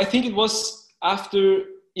 So I think it was after,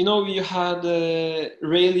 you know, you had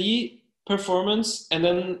Ray Lee performance, and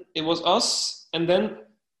then it was us, and then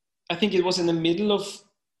I think it was in the middle of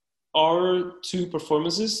our two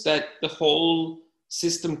performances that the whole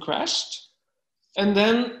system crashed. And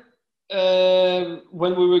then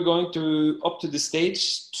when we were going up to the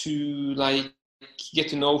stage to like get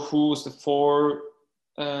to know who was the four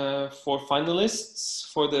finalists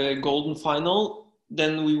for the golden final,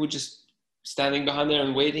 then we were just standing behind there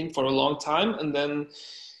and waiting for a long time, and then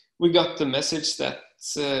we got the message that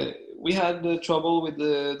we had trouble with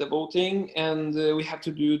the voting, and we had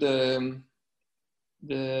to do the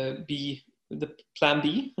plan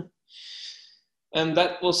B, and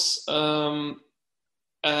that was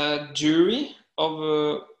a jury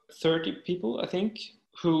of 30 people, I think,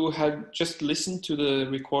 who had just listened to the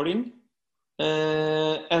recording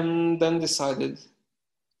and then decided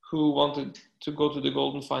who wanted to go to the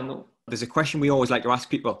golden final. There's a question we always like to ask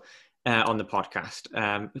people on the podcast,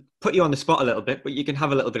 put you on the spot a little bit, but you can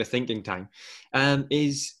have a little bit of thinking time.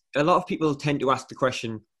 Is a lot of people tend to ask the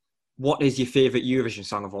question, what is your favourite Eurovision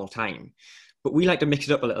song of all time? But we like to mix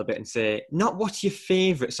it up a little bit and say, not what's your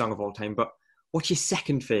favourite song of all time, but what's your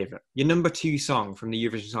second favourite, your number 2 song from the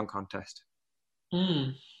Eurovision Song Contest?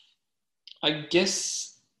 I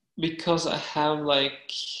guess because I have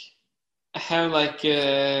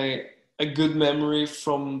a good memory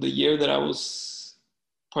from the year that I was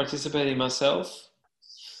participating myself.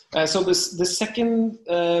 So the second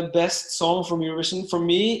best song from Eurovision for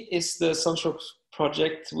me is the Sunshine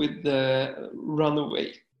Project with the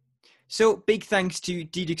Runaway. So big thanks to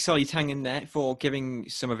Didrik Solli-Tangen there for giving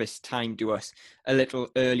some of his time to us a little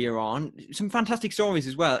earlier on. Some fantastic stories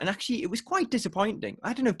as well. And actually, it was quite disappointing.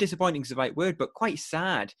 I don't know if disappointing is the right word, but quite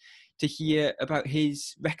sad to hear about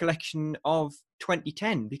his recollection of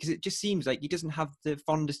 2010, because it just seems like he doesn't have the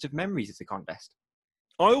fondest of memories of the contest.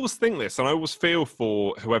 I always think this, and I always feel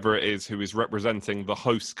for whoever it is who is representing the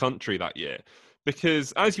host country that year.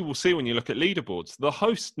 Because as you will see when you look at leaderboards, the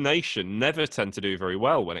host nation never tend to do very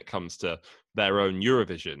well when it comes to their own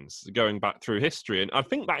Eurovisions, going back through history. And I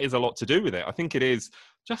think that is a lot to do with it. I think it is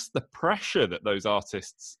just the pressure that those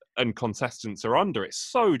artists and contestants are under. It's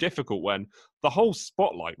so difficult when the whole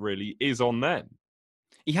spotlight really is on them.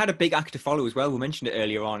 He had a big act to follow as well. We mentioned it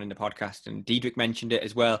earlier on in the podcast, and Didrik mentioned it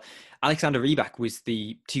as well. Alexander Rybak was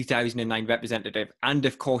the 2009 representative and,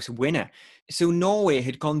 of course, winner. So Norway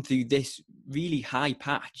had gone through this really high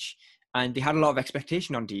patch, and they had a lot of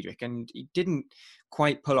expectation on Didrik, and he didn't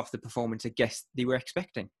quite pull off the performance I guess they were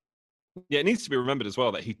expecting. Yeah, it needs to be remembered as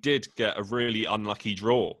well that he did get a really unlucky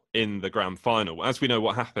draw in the grand final. As we know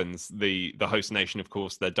what happens, the host nation, of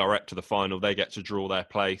course, they're direct to the final. They get to draw their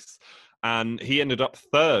place. And he ended up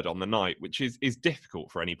third on the night, which is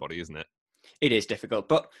difficult for anybody, isn't it? It is difficult.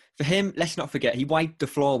 But for him, let's not forget, he wiped the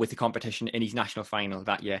floor with the competition in his national final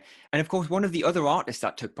that year. And of course, one of the other artists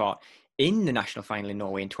that took part in the national final in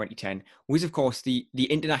Norway in 2010 was, of course, the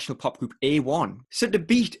international pop group A1. So to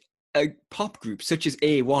beat a pop group such as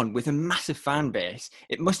A1 with a massive fan base,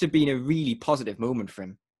 it must have been a really positive moment for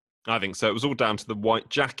him. I think so. It was all down to the white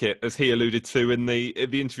jacket, as he alluded to in the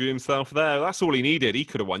interview himself there. That's all he needed. He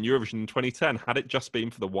could have won Eurovision in 2010 had it just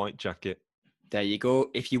been for the white jacket. There you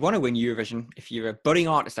go. If you want to win Eurovision, if you're a budding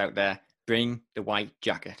artist out there, bring the white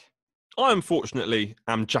jacket. I, unfortunately,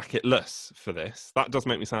 am jacketless for this. That does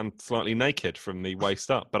make me sound slightly naked from the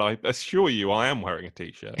waist up, but I assure you I am wearing a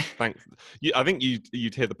T-shirt. Thanks. I think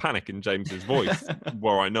you'd hear the panic in James's voice,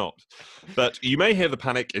 were I not. But you may hear the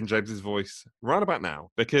panic in James's voice right about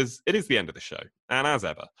now, because it is the end of the show. And as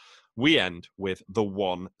ever, we end with the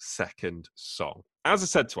 1 second song. As I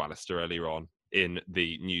said to Alistair earlier on, in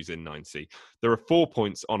the News in 90. There are 4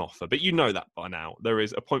 points on offer, but you know that by now. There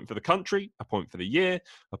is a point for the country, a point for the year,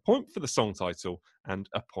 a point for the song title, and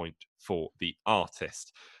a point for the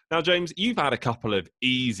artist. Now, James, you've had a couple of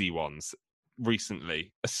easy ones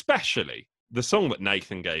recently, especially the song that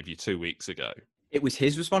Nathan gave you 2 weeks ago. It was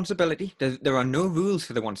his responsibility. There are no rules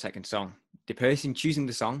for the 1 second song. The person choosing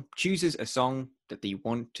the song chooses a song that they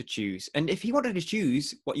want to choose. And if he wanted to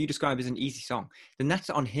choose what you describe as an easy song, then that's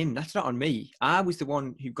on him. That's not on me. I was the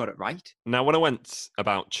one who got it right. Now, when I went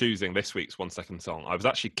about choosing this week's 1 second song, I was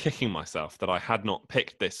actually kicking myself that I had not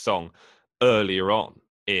picked this song earlier on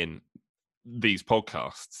in these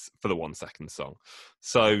podcasts for the 1 second song.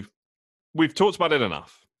 So we've talked about it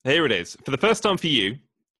enough. Here it is. For the first time for you,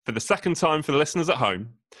 for the second time for the listeners at home,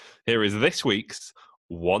 here is this week's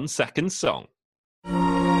 1 second song.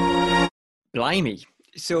 Blimey.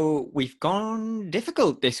 So we've gone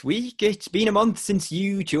difficult this week. It's been a month since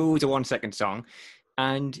you chose a 1 second song,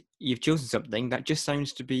 and you've chosen something that just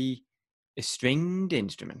sounds to be a stringed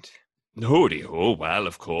instrument. Oh, well,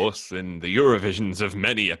 of course, in the Eurovisions of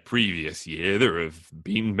many a previous year, there have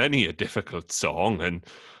been many a difficult song, and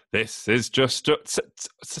this is just... So,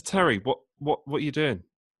 Terry, what are you doing?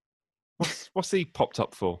 What's he popped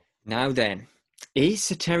up for? Now then, is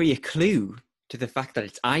Sateri a clue to the fact that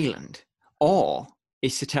it's Ireland? Or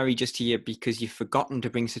is Sateri just here because you've forgotten to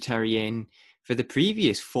bring Sateri in for the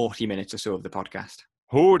previous 40 minutes or so of the podcast?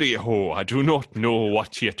 I do not know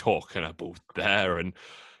what you're talking about there, and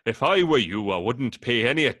if I were you, I wouldn't pay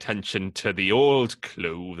any attention to the old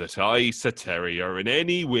clue that I, Sateri, are in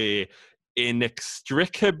any way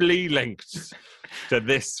inextricably linked to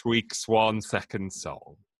this week's 1 second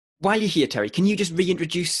song. While you're here, Terry, can you just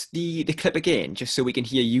reintroduce the clip again, just so we can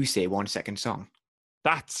hear you say 1 second song?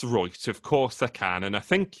 That's right, of course I can, and I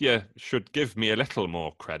think you should give me a little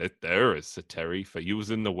more credit there, as Terry, for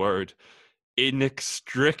using the word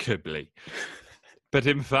inextricably. But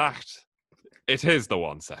in fact, it is the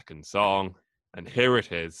 1 second song, and here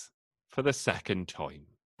it is for the second time.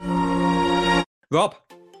 Rob,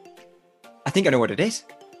 I think I know what it is.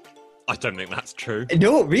 I don't think that's true.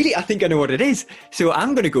 No, really, I think I know what it is. So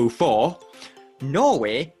I'm going to go for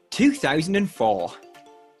Norway 2004.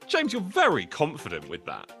 James, you're very confident with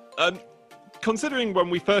that. Considering when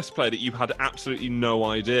we first played it, you had absolutely no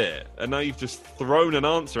idea, and now you've just thrown an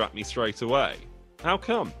answer at me straight away. How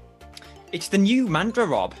come? It's the new mantra,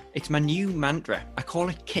 Rob. It's my new mantra. I call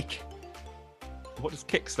it KICK. What does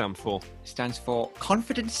KICK stand for? It stands for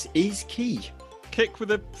Confidence is Key. Kick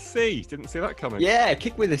with a C. Didn't see that coming. Yeah,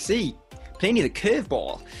 kick with a C. Playing you the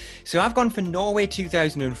curveball. So I've gone for Norway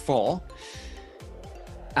 2004.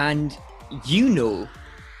 And you know,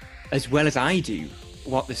 as well as I do,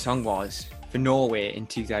 what the song was for Norway in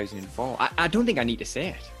 2004. I don't think I need to say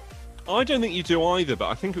it. I don't think you do either, but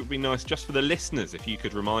I think it would be nice just for the listeners if you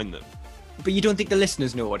could remind them. But you don't think the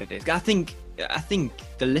listeners know what it is? I think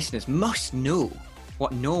the listeners must know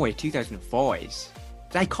what Norway 2004 is.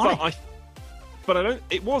 It's iconic. But I don't.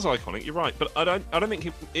 It was iconic. You're right. But I don't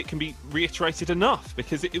think it can be reiterated enough,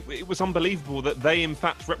 because it was unbelievable that they in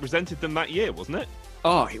fact represented them that year, wasn't it?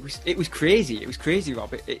 Oh, it was crazy. It was crazy,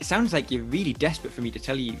 Rob. It sounds like you're really desperate for me to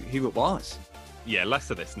tell you who it was. Yeah, less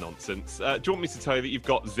of this nonsense. Do you want me to tell you that you've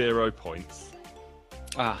got 0 points?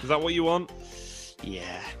 Is that what you want?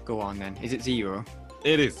 Yeah. Go on then. Is it 0?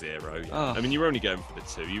 It is 0. Yeah. Oh. I mean, you were only going for the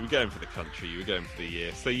 2. You were going for the country. You were going for the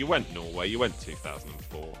year. So you went Norway. You went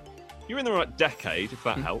 2004. You're in the right decade, if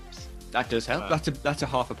that helps. That does help. That's a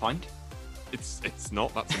half a point. It's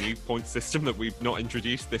not. That's a new point system that we've not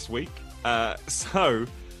introduced this week. So,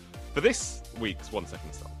 for this week's 1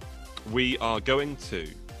 second song, we are going to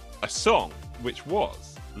a song which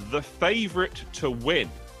was the favourite to win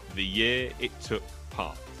the year it took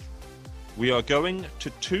part. We are going to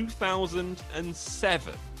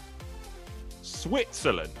 2007.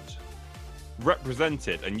 Switzerland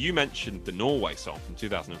represented, and you mentioned the Norway song from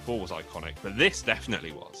 2004 was iconic, but this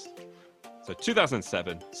definitely was. So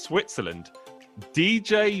 2007, Switzerland,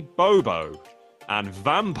 DJ Bobo and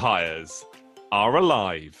Vampires Are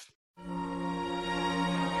Alive.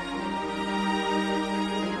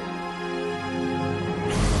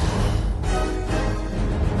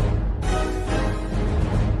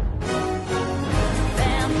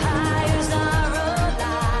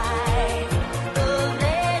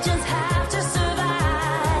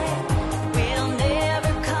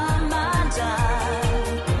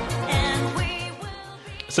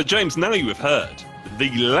 So, James, now you have heard the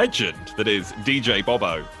legend that is DJ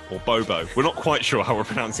Bobo, or Bobo. We're not quite sure how we're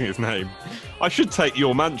pronouncing his name. I should take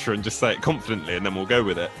your mantra and just say it confidently, and then we'll go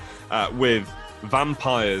with it. With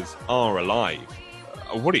Vampires Are Alive.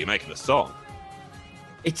 What do you make of the song?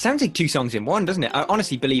 It sounds like 2 songs in one, doesn't it? I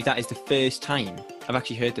honestly believe that is the first time I've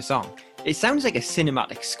actually heard the song. It sounds like a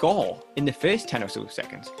cinematic score in the first 10 or so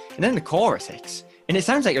seconds, and then the chorus hits. And it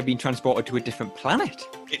sounds like I've been transported to a different planet.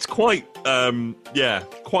 It's quite,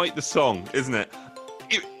 quite the song, isn't it?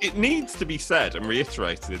 It needs to be said and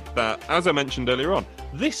reiterated that, as I mentioned earlier on,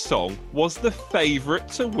 this song was the favourite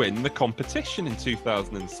to win the competition in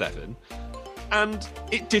 2007. And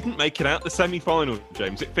it didn't make it out the semi-final,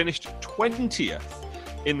 James. It finished 20th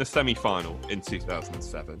in the semi-final in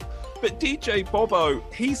 2007. But DJ Bobo,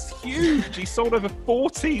 he's huge. He sold over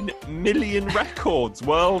 14 million records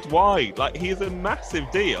worldwide. Like, he is a massive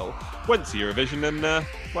deal. Went to Eurovision and, the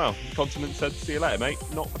continent said, see you later, mate.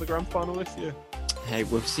 Not for the grand final this year. Hey,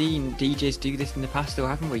 we've seen DJs do this in the past, though,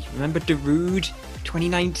 haven't we? Remember Darude,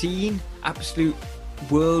 2019? Absolute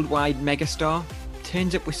worldwide megastar.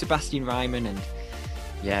 Turns up with Sebastian Ryman, and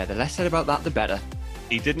yeah, the less said about that, the better.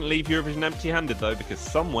 He didn't leave Eurovision empty-handed, though, because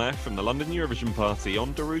somewhere from the London Eurovision party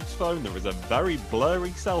on Darude's phone, there is a very blurry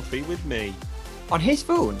selfie with me. On his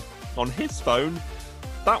phone? on his phone.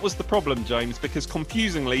 That was the problem, James, because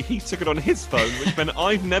confusingly he took it on his phone, which meant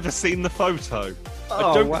I've never seen the photo.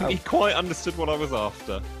 I don't think he quite understood what I was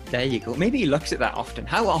after. There you go. Maybe he looks at that often.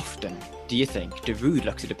 How often do you think Darude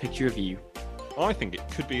looks at a picture of you? I think it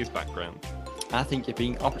could be his background. I think you're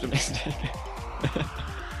being optimistic.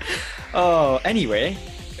 Oh, anyway,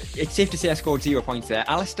 it's safe to say I scored 0 points there.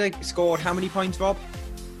 Alistair scored how many points, Rob?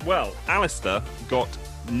 Well, Alistair got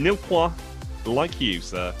 0 points, like you,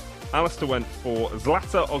 sir. Alistair went for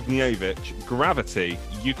Zlata Ognievich, Gravity,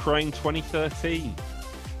 Ukraine 2013.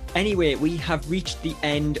 Anyway, we have reached the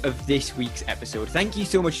end of this week's episode. Thank you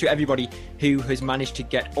so much to everybody who has managed to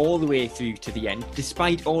get all the way through to the end,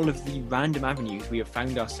 despite all of the random avenues we have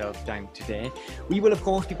found ourselves down today. We will, of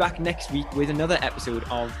course, be back next week with another episode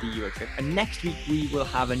of the Eurotrip. And next week, we will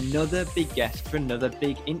have another big guest for another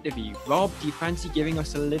big interview. Rob, do you fancy giving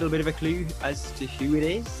us a little bit of a clue as to who it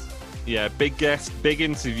is? Yeah, big guest, big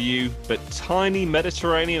interview, but tiny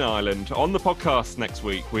Mediterranean island. On the podcast next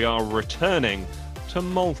week, we are returning to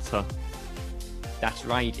Malta. That's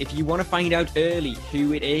right. If you want to find out early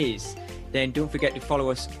who it is, then don't forget to follow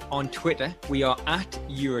us on Twitter. We are at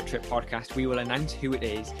Eurotrip Podcast. We will announce who it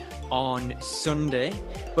is on Sunday.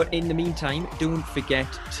 But in the meantime, don't forget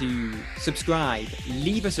to subscribe,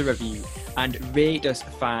 leave us a review, and rate us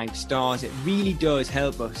 5 stars. It really does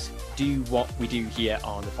help us do what we do here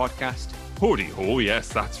on the podcast. Howdy ho, yes,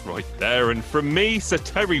 that's right there. And from me, Sir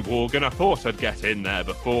Terry Wogan, I thought I'd get in there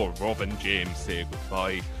before Rob and James say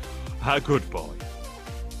goodbye. Goodbye.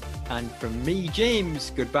 And from me,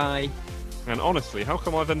 James, goodbye. And honestly, how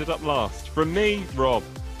come I've ended up last? From me, Rob,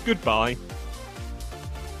 goodbye.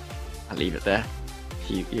 I'll leave it there.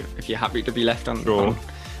 If you're happy to be left on, sure.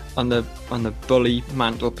 on the bully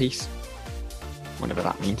mantelpiece, whatever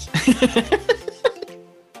that means.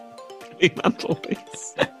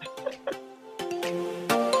 Mantelpiece.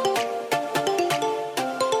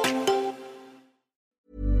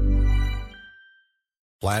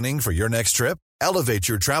 Planning for your next trip? Elevate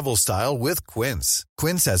your travel style with Quince.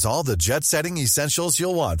 Quince has all the jet-setting essentials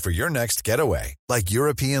you'll want for your next getaway, like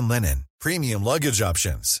European linen, premium luggage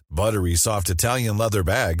options, buttery soft Italian leather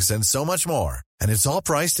bags, and so much more. And it's all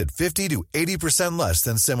priced at 50 to 80% less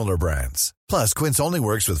than similar brands. Plus, Quince only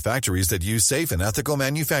works with factories that use safe and ethical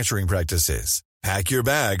manufacturing practices. Pack your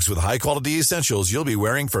bags with high-quality essentials you'll be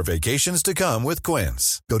wearing for vacations to come with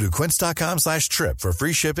Quince. Go to quince.com/trip for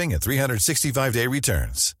free shipping and 365-day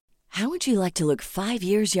returns. How would you like to look 5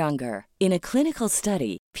 years younger? In a clinical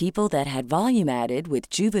study, people that had volume added with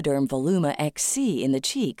Juvederm Voluma XC in the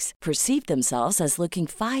cheeks perceived themselves as looking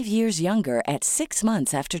 5 years younger at 6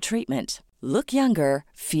 months after treatment. Look younger,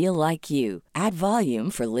 feel like you. Add volume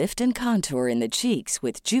for lift and contour in the cheeks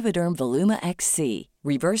with Juvederm Voluma XC.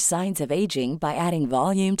 Reverse signs of aging by adding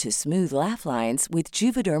volume to smooth laugh lines with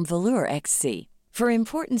Juvederm Volure XC. For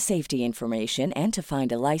important safety information and to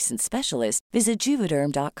find a licensed specialist, visit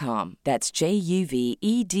Juvederm.com. That's JUVEDERM.com.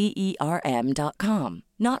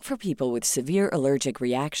 Not for people with severe allergic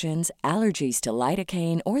reactions, allergies to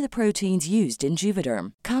lidocaine, or the proteins used in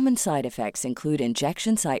Juvederm. Common side effects include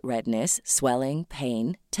injection site redness, swelling,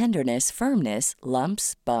 pain, tenderness, firmness,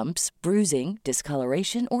 lumps, bumps, bruising,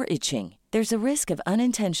 discoloration, or itching. There's a risk of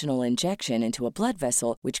unintentional injection into a blood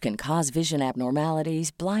vessel, which can cause vision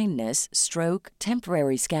abnormalities, blindness, stroke,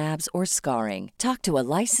 temporary scabs, or scarring. Talk to a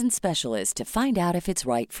licensed specialist to find out if it's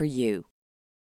right for you.